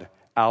God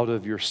out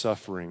of your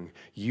suffering,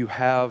 you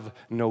have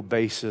no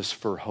basis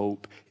for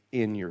hope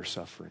in your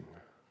suffering.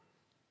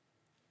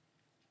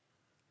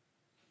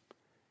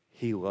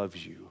 He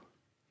loves you.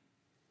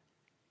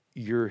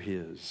 You're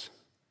His.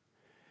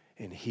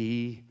 And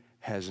He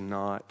has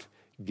not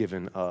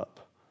given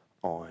up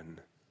on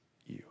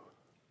you.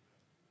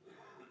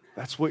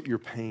 That's what your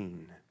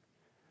pain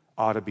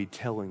ought to be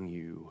telling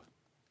you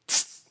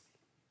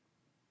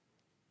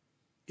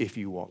if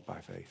you walk by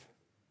faith.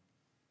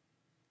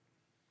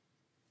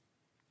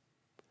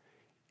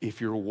 If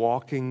you're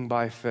walking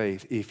by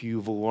faith, if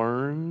you've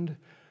learned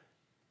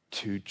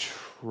to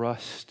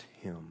trust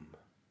Him,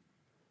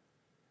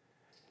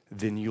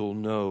 then you'll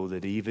know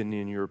that even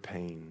in your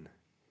pain,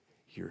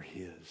 you're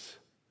His.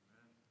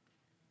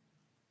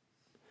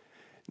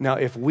 Now,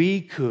 if we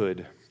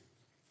could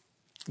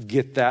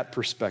get that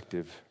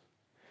perspective,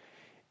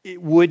 it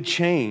would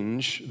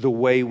change the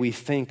way we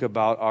think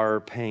about our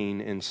pain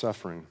and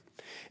suffering.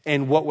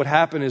 And what would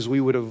happen is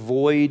we would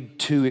avoid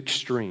two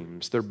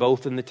extremes. They're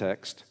both in the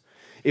text.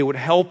 It would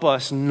help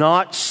us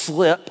not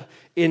slip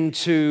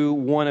into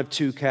one of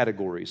two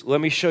categories.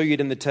 Let me show you it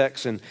in the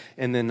text, and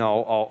then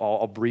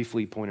I'll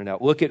briefly point it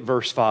out. Look at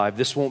verse 5.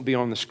 This won't be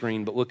on the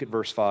screen, but look at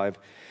verse 5.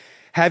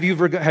 Have you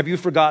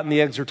forgotten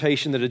the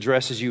exhortation that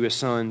addresses you as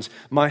sons?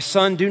 My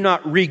son, do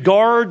not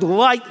regard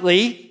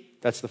lightly,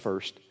 that's the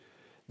first,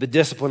 the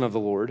discipline of the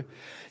Lord,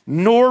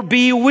 nor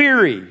be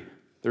weary,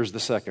 there's the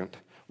second,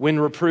 when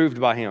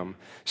reproved by Him.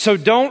 So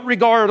don't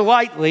regard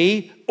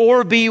lightly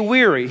or be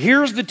weary.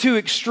 Here's the two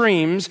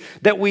extremes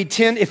that we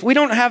tend, if we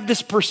don't have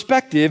this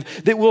perspective,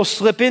 that we'll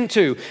slip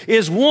into.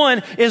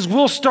 One is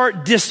we'll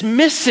start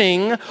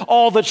dismissing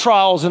all the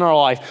trials in our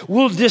life.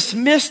 We'll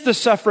dismiss the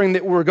suffering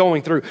that we're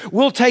going through.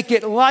 We'll take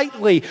it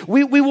lightly.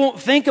 We won't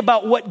think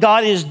about what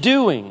God is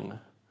doing.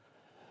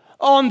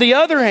 On the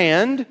other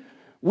hand,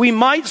 we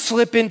might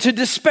slip into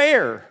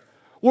despair,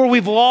 where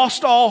we've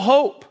lost all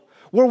hope,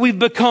 where we've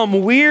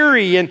become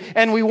weary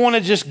and we want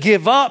to just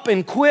give up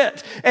and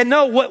quit. And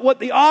no, what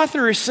the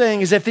author is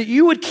saying is that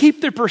you would keep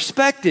the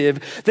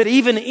perspective that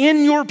even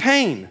in your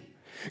pain,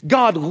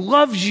 God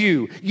loves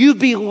you. You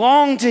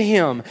belong to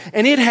Him,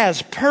 and it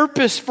has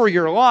purpose for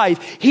your life.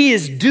 He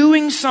is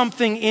doing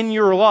something in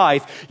your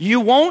life. You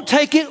won't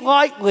take it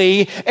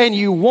lightly, and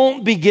you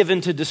won't be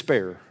given to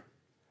despair.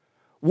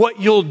 What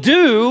you'll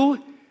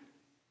do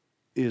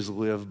is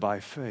live by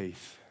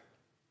faith.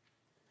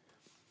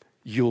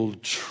 You'll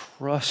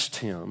trust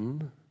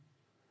Him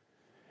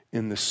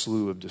in the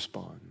slough of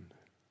despond.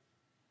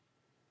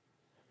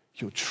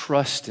 You'll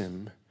trust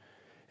Him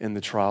in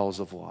the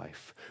trials of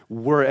life.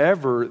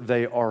 Wherever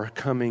they are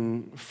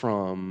coming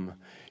from,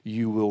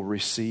 you will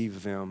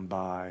receive them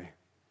by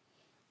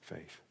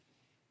faith.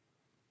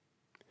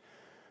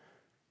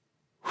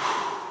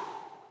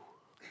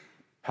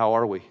 How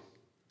are we?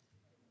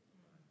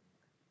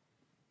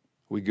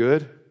 We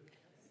good?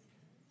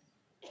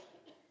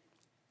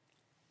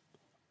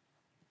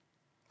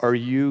 Are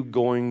you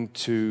going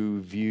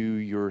to view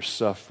your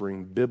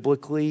suffering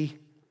biblically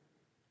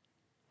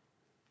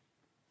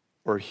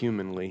or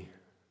humanly?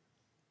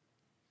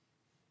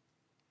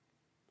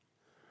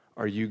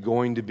 Are you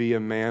going to be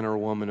a man or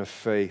woman of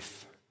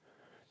faith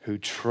who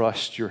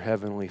trusts your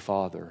Heavenly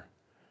Father?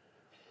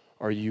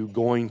 Are you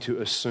going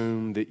to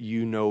assume that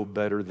you know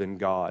better than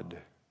God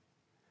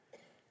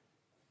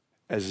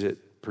as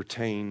it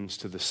pertains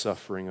to the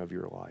suffering of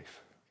your life?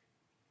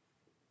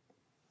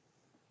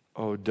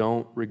 Oh,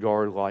 don't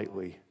regard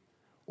lightly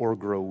or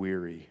grow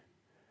weary,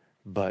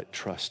 but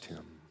trust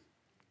Him.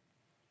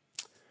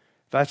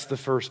 That's the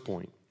first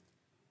point.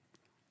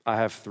 I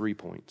have 3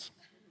 points.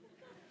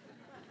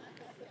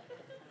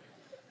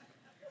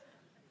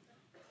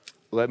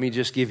 Let me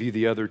just give you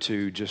the other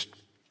 2 just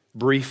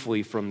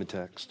briefly from the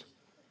text.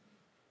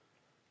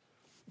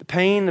 The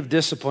pain of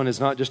discipline is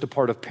not just a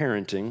part of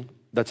parenting.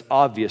 That's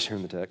obvious here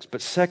in the text.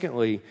 But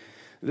secondly,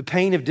 the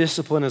pain of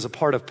discipline is a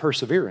part of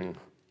persevering.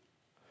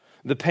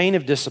 The pain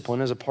of discipline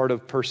is a part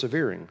of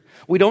persevering.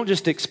 We don't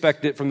just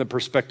expect it from the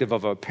perspective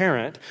of a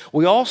parent.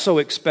 We also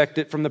expect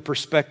it from the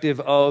perspective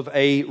of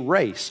a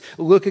race.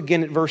 Look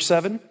again at verse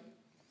 7.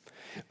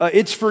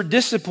 It's for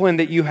discipline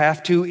that you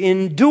have to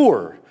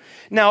endure.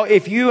 Now,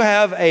 if you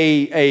have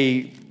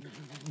a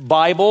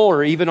Bible,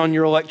 or even on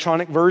your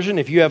electronic version,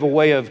 if you have a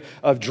way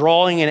of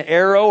drawing an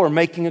arrow or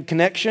making a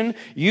connection,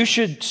 you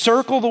should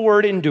circle the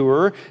word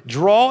endure,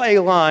 draw a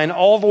line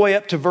all the way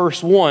up to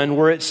verse 1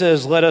 where it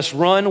says, let us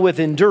run with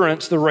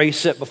endurance the race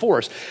set before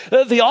us.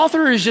 The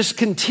author is just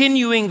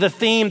continuing the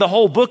theme the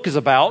whole book is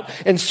about,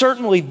 and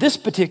certainly this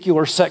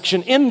particular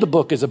section in the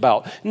book is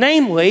about.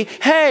 Namely,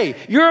 hey,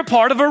 you're a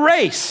part of a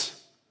race.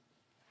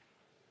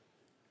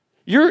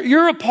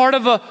 You're a part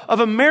of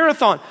a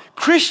marathon.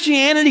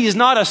 Christianity is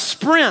not a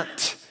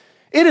sprint.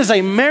 It is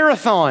a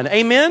marathon.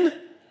 Amen?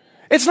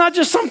 It's not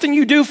just something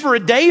you do for a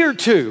day or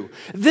two.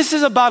 This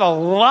is about a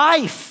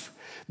life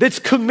that's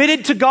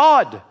committed to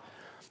God.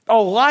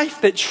 A life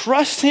that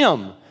trusts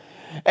Him.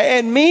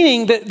 And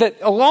meaning that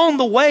along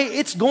the way,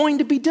 it's going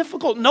to be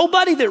difficult.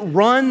 Nobody that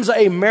runs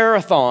a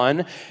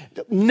marathon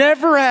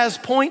never has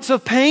points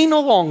of pain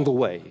along the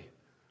way.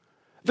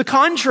 The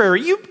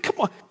contrary, come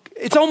on.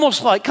 It's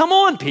almost like, come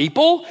on,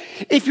 people.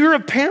 If you're a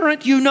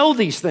parent, you know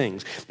these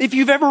things. If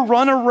you've ever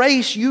run a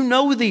race, you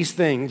know these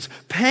things.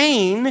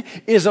 Pain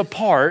is a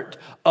part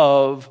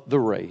of the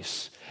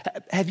race.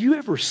 Have you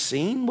ever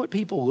seen what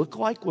people look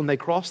like when they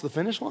cross the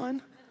finish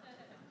line?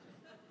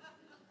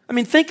 I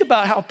mean, think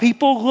about how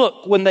people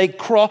look when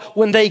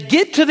they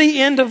get to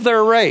the end of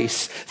their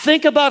race.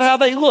 Think about how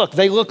they look.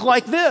 They look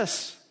like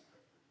this.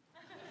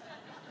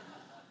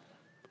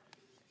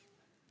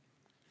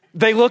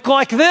 They look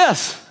like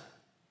this.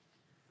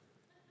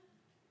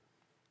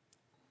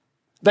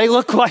 They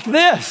look like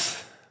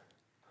this.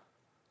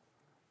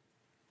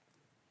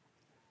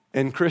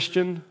 And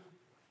Christian,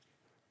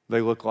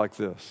 they look like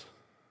this.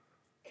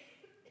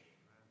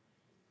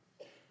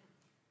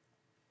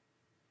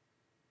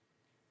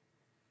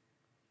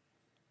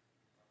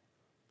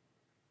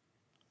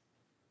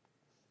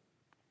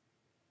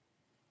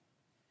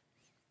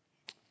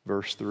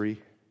 Verse 3.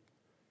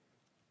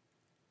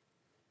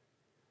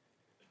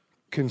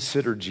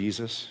 Consider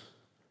Jesus,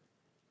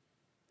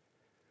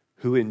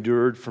 who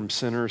endured from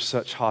sinners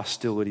such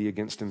hostility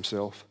against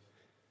Himself,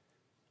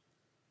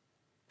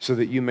 so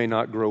that you may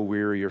not grow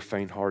weary or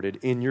faint-hearted.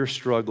 In your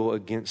struggle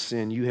against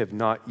sin, you have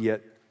not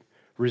yet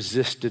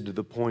resisted to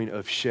the point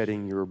of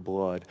shedding your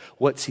blood.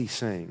 What's He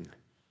saying?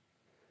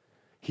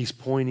 He's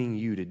pointing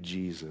you to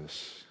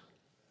Jesus.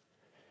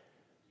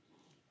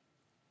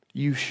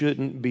 You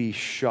shouldn't be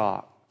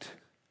shocked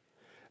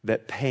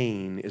that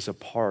pain is a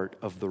part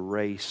of the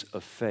race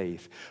of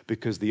faith,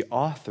 because the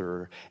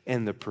author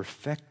and the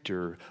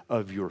perfecter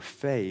of your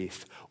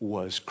faith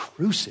was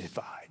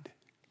crucified.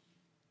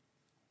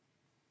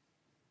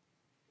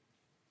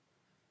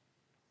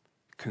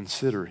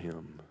 Consider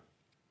Him.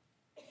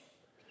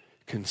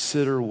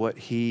 Consider what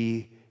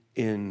He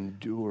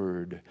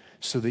endured,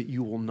 so that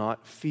you will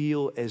not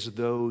feel as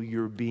though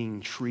you're being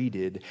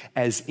treated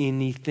as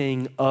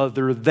anything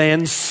other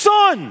than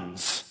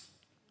sons.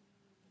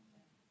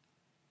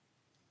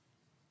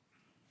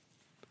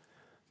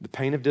 The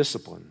pain of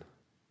discipline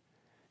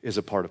is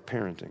a part of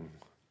parenting.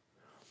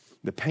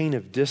 The pain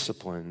of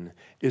discipline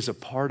is a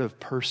part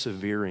of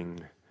persevering.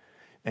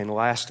 And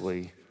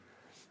lastly,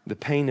 the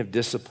pain of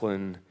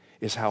discipline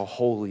is how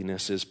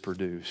holiness is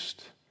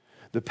produced.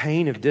 The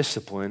pain of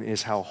discipline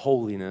is how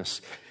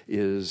holiness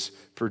is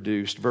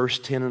produced. Verse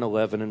 10 and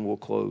 11, and we'll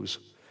close.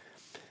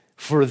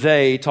 For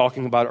they,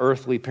 talking about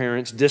earthly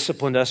parents,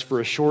 disciplined us for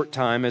a short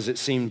time as it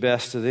seemed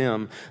best to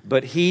them.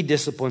 But He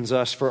disciplines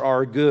us for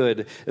our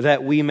good,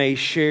 that we may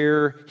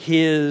share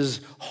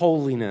His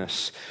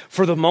holiness.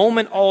 For the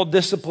moment, all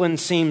discipline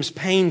seems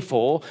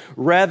painful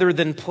rather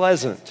than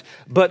pleasant.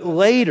 But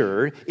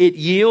later, it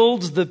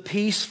yields the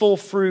peaceful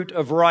fruit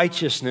of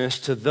righteousness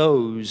to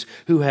those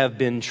who have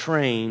been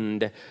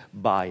trained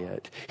by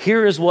it.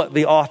 Here is what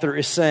the author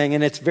is saying,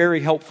 and it's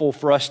very helpful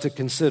for us to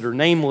consider.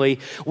 Namely,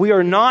 we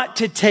are not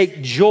to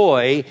take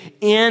joy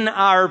in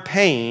our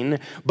pain,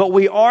 but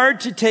we are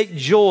to take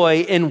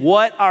joy in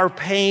what our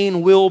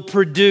pain will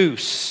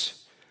produce.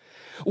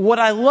 What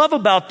I love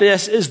about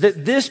this is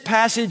that this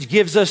passage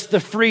gives us the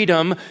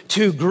freedom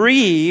to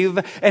grieve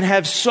and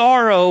have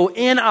sorrow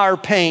in our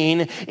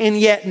pain, and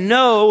yet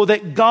know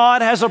that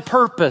God has a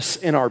purpose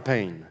in our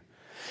pain.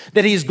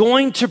 That He's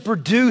going to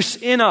produce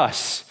in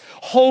us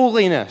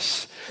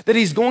holiness. That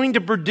He's going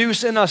to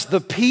produce in us the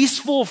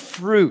peaceful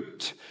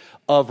fruit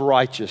of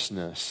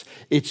righteousness.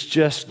 It's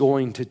just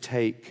going to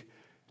take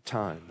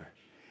time.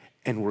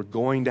 And we're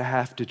going to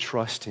have to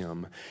trust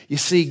Him. You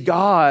see,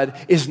 God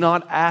is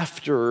not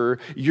after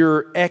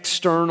your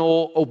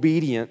external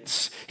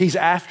obedience. He's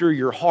after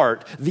your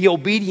heart. The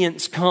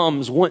obedience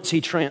comes once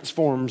He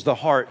transforms the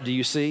heart. Do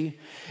you see?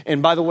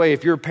 And by the way,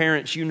 if you're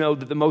parents, you know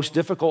that the most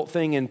difficult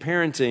thing in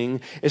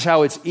parenting is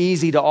how it's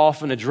easy to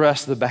often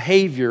address the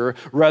behavior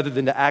rather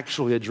than to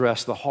actually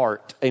address the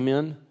heart.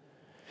 Amen?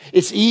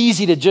 It's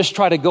easy to just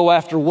try to go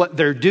after what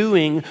they're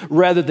doing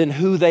rather than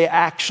who they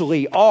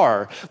actually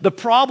are. The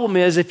problem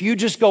is if you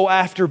just go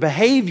after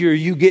behavior,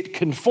 you get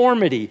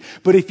conformity.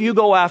 But if you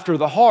go after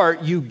the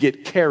heart, you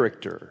get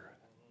character.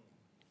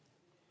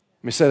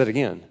 Let me say that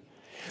again.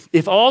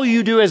 If all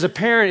you do as a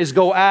parent is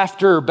go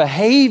after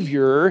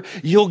behavior,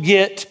 you'll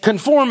get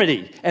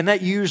conformity. And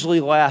that usually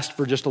lasts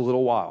for just a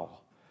little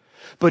while.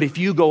 But if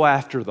you go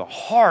after the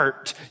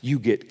heart, you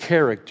get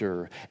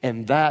character.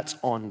 And that's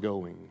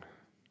ongoing.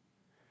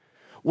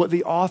 What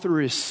the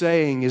author is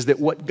saying is that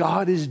what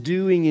God is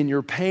doing in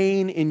your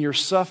pain, in your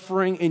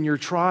suffering, in your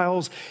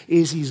trials,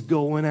 is He's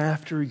going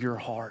after your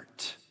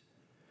heart.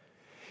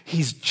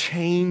 He's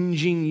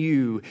changing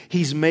you.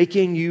 He's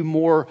making you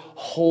more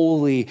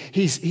holy.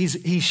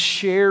 He's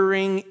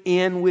sharing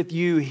in with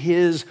you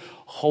His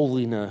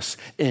holiness,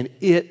 and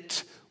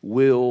it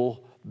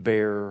will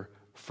bear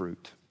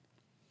fruit.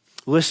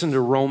 Listen to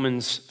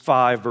Romans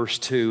 5, verse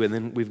 2, and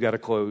then we've got to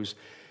close.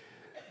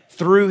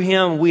 Through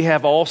Him we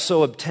have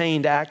also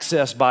obtained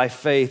access by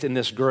faith in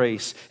this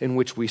grace in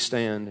which we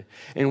stand.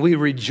 And we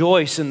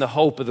rejoice in the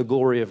hope of the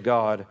glory of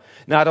God.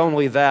 Not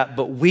only that,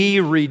 but we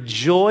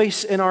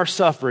rejoice in our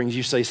sufferings.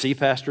 You say, see,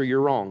 Pastor,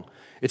 you're wrong.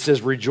 It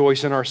says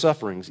rejoice in our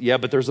sufferings. Yeah,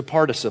 but there's a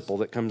participle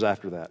that comes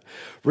after that.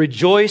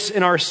 Rejoice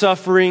in our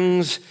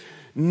sufferings,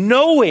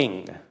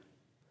 knowing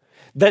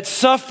that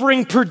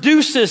suffering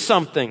produces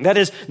something. That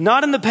is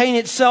not in the pain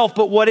itself,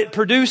 but what it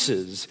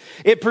produces.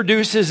 It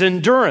produces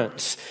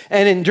endurance.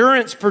 And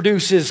endurance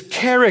produces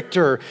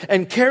character.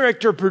 And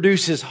character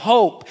produces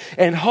hope.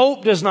 And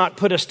hope does not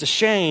put us to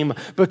shame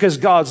because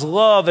God's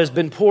love has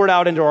been poured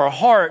out into our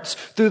hearts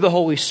through the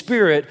Holy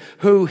Spirit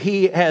who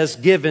He has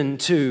given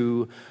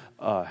to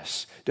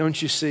us.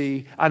 Don't you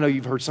see? I know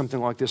you've heard something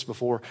like this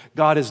before.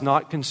 God is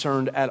not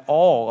concerned at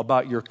all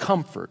about your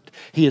comfort.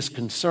 He is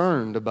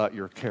concerned about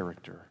your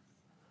character.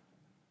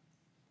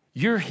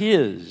 You're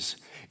His.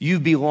 You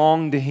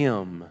belong to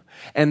Him.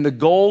 And the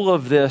goal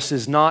of this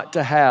is not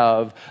to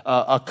have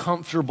a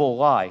comfortable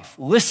life.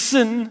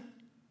 Listen.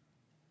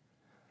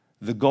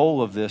 The goal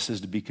of this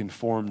is to be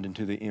conformed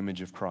into the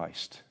image of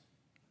Christ.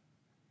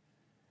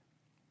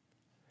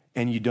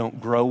 And you don't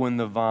grow in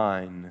the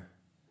vine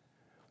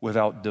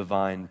without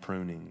divine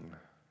pruning.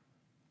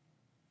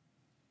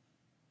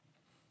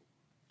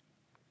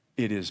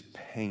 It is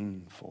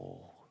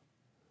painful.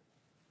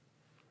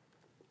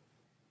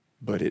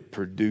 But it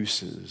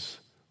produces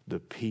the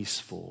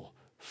peaceful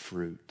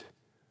fruit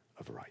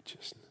of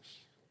righteousness.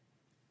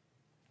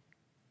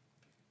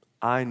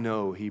 I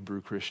know,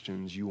 Hebrew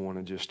Christians, you want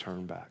to just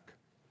turn back.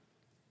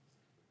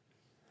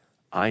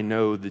 I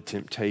know the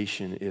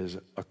temptation is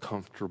a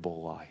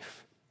comfortable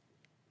life.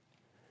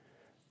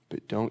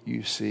 But don't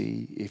you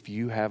see, if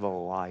you have a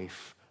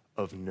life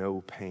of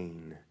no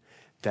pain,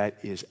 that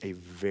is a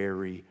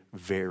very,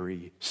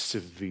 very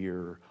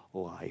severe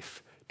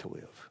life to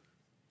live.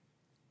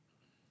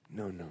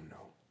 No.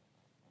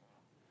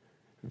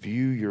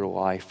 View your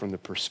life from the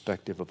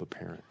perspective of a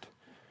parent.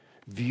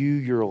 View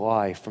your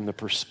life from the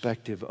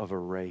perspective of a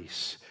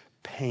race.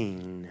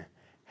 Pain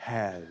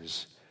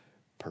has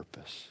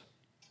purpose.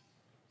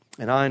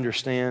 And I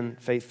understand,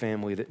 Faith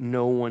Family, that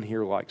no one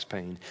here likes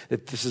pain,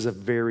 that this is a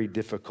very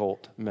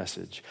difficult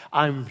message.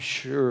 I'm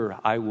sure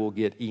I will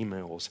get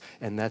emails,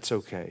 and that's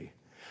okay.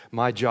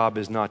 My job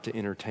is not to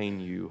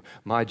entertain you.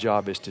 My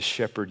job is to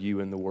shepherd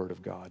you in the Word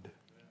of God.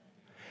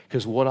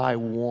 Because what I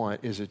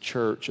want is a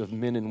church of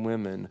men and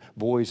women,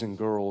 boys and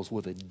girls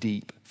with a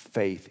deep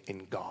faith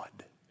in God.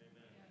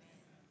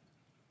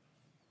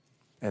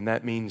 And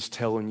that means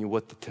telling you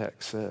what the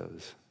text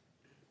says.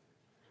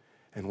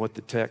 And what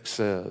the text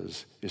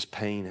says is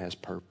pain has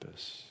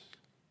purpose.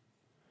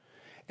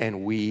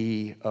 And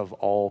we, of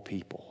all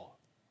people,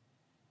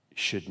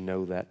 should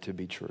know that to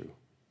be true.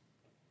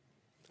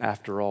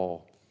 After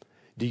all,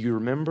 do you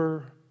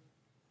remember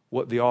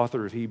what the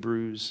author of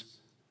Hebrews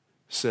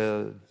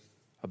said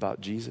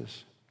about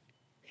Jesus?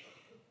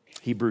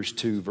 Hebrews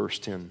 2, verse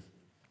 10.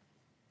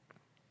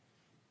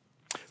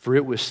 For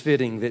it was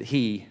fitting that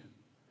he,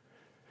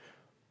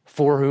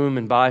 for whom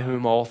and by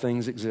whom all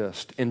things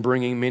exist, in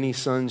bringing many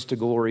sons to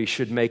glory,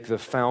 should make the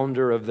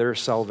founder of their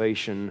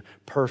salvation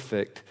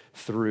perfect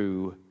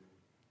through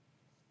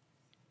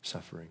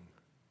suffering.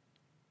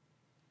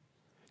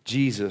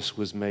 Jesus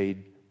was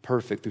made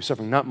perfect through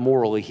suffering. Not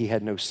morally, he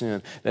had no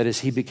sin. That is,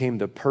 he became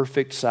the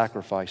perfect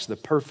sacrifice, the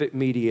perfect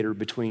mediator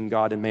between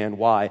God and man.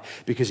 Why?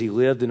 Because he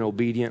lived an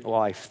obedient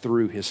life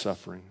through his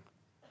suffering.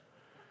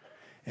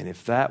 And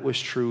if that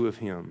was true of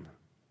him,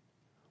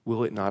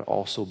 will it not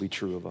also be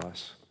true of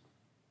us?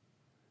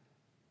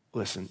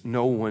 Listen,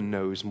 no one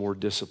knows more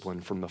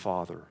discipline from the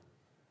Father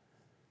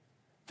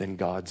than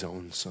God's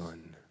own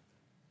Son.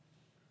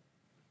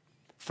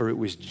 For it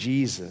was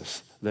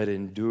Jesus that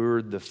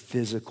endured the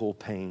physical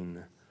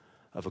pain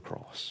of a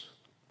cross.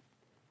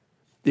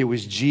 It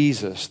was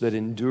Jesus that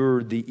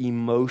endured the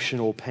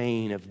emotional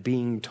pain of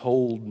being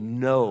told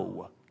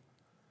no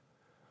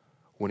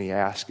when he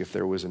asked if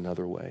there was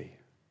another way.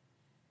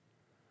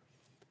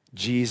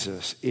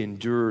 Jesus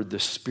endured the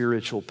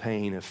spiritual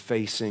pain of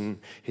facing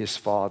his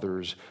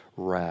Father's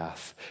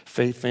wrath.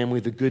 Faith family,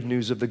 the good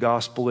news of the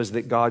gospel is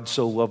that God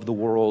so loved the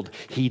world,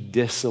 he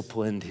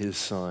disciplined his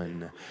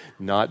Son,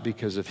 not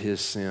because of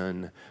his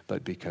sin,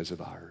 but because of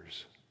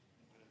ours.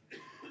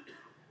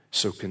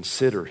 So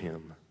consider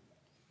him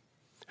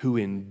who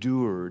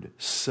endured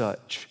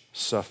such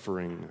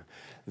suffering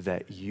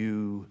that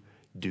you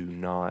do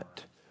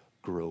not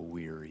grow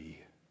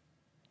weary.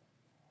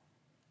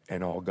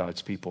 And all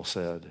God's people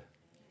said,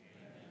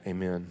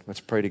 Amen.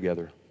 Let's pray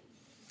together.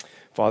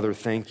 Father,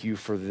 thank you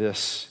for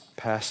this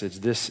passage.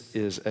 This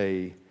is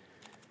a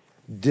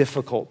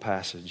difficult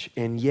passage,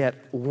 and yet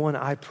one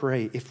I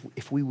pray,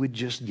 if we would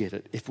just get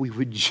it, if we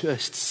would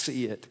just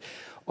see it,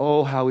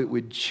 oh, how it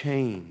would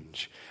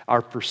change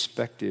our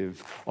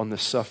perspective on the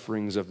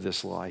sufferings of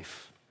this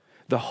life,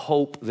 the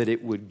hope that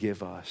it would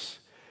give us.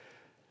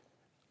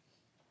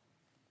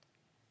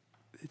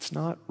 It's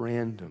not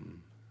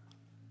random.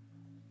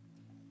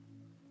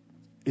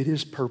 It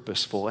is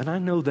purposeful. And I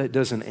know that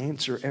doesn't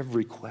answer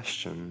every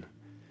question.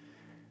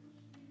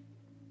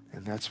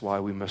 And that's why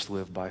we must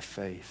live by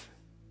faith.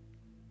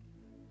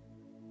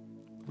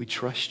 We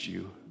trust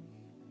you.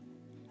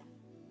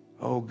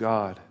 Oh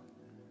God,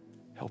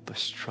 help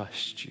us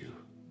trust you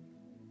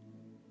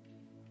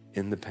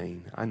in the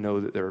pain. I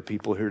know that there are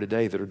people here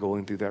today that are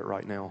going through that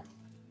right now.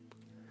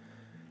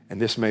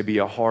 And this may be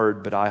a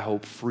hard, but I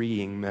hope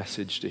freeing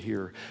message to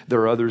hear.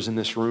 There are others in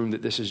this room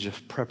that this is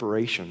just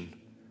preparation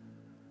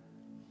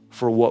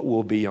for what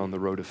will be on the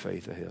road of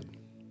faith ahead.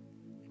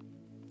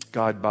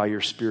 God, by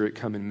your Spirit,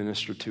 come and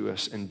minister to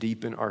us and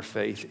deepen our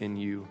faith in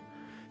you.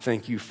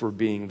 Thank you for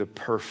being the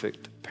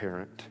perfect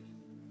parent.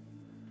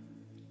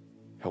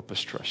 Help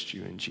us trust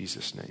you in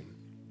Jesus' name.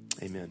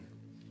 Amen.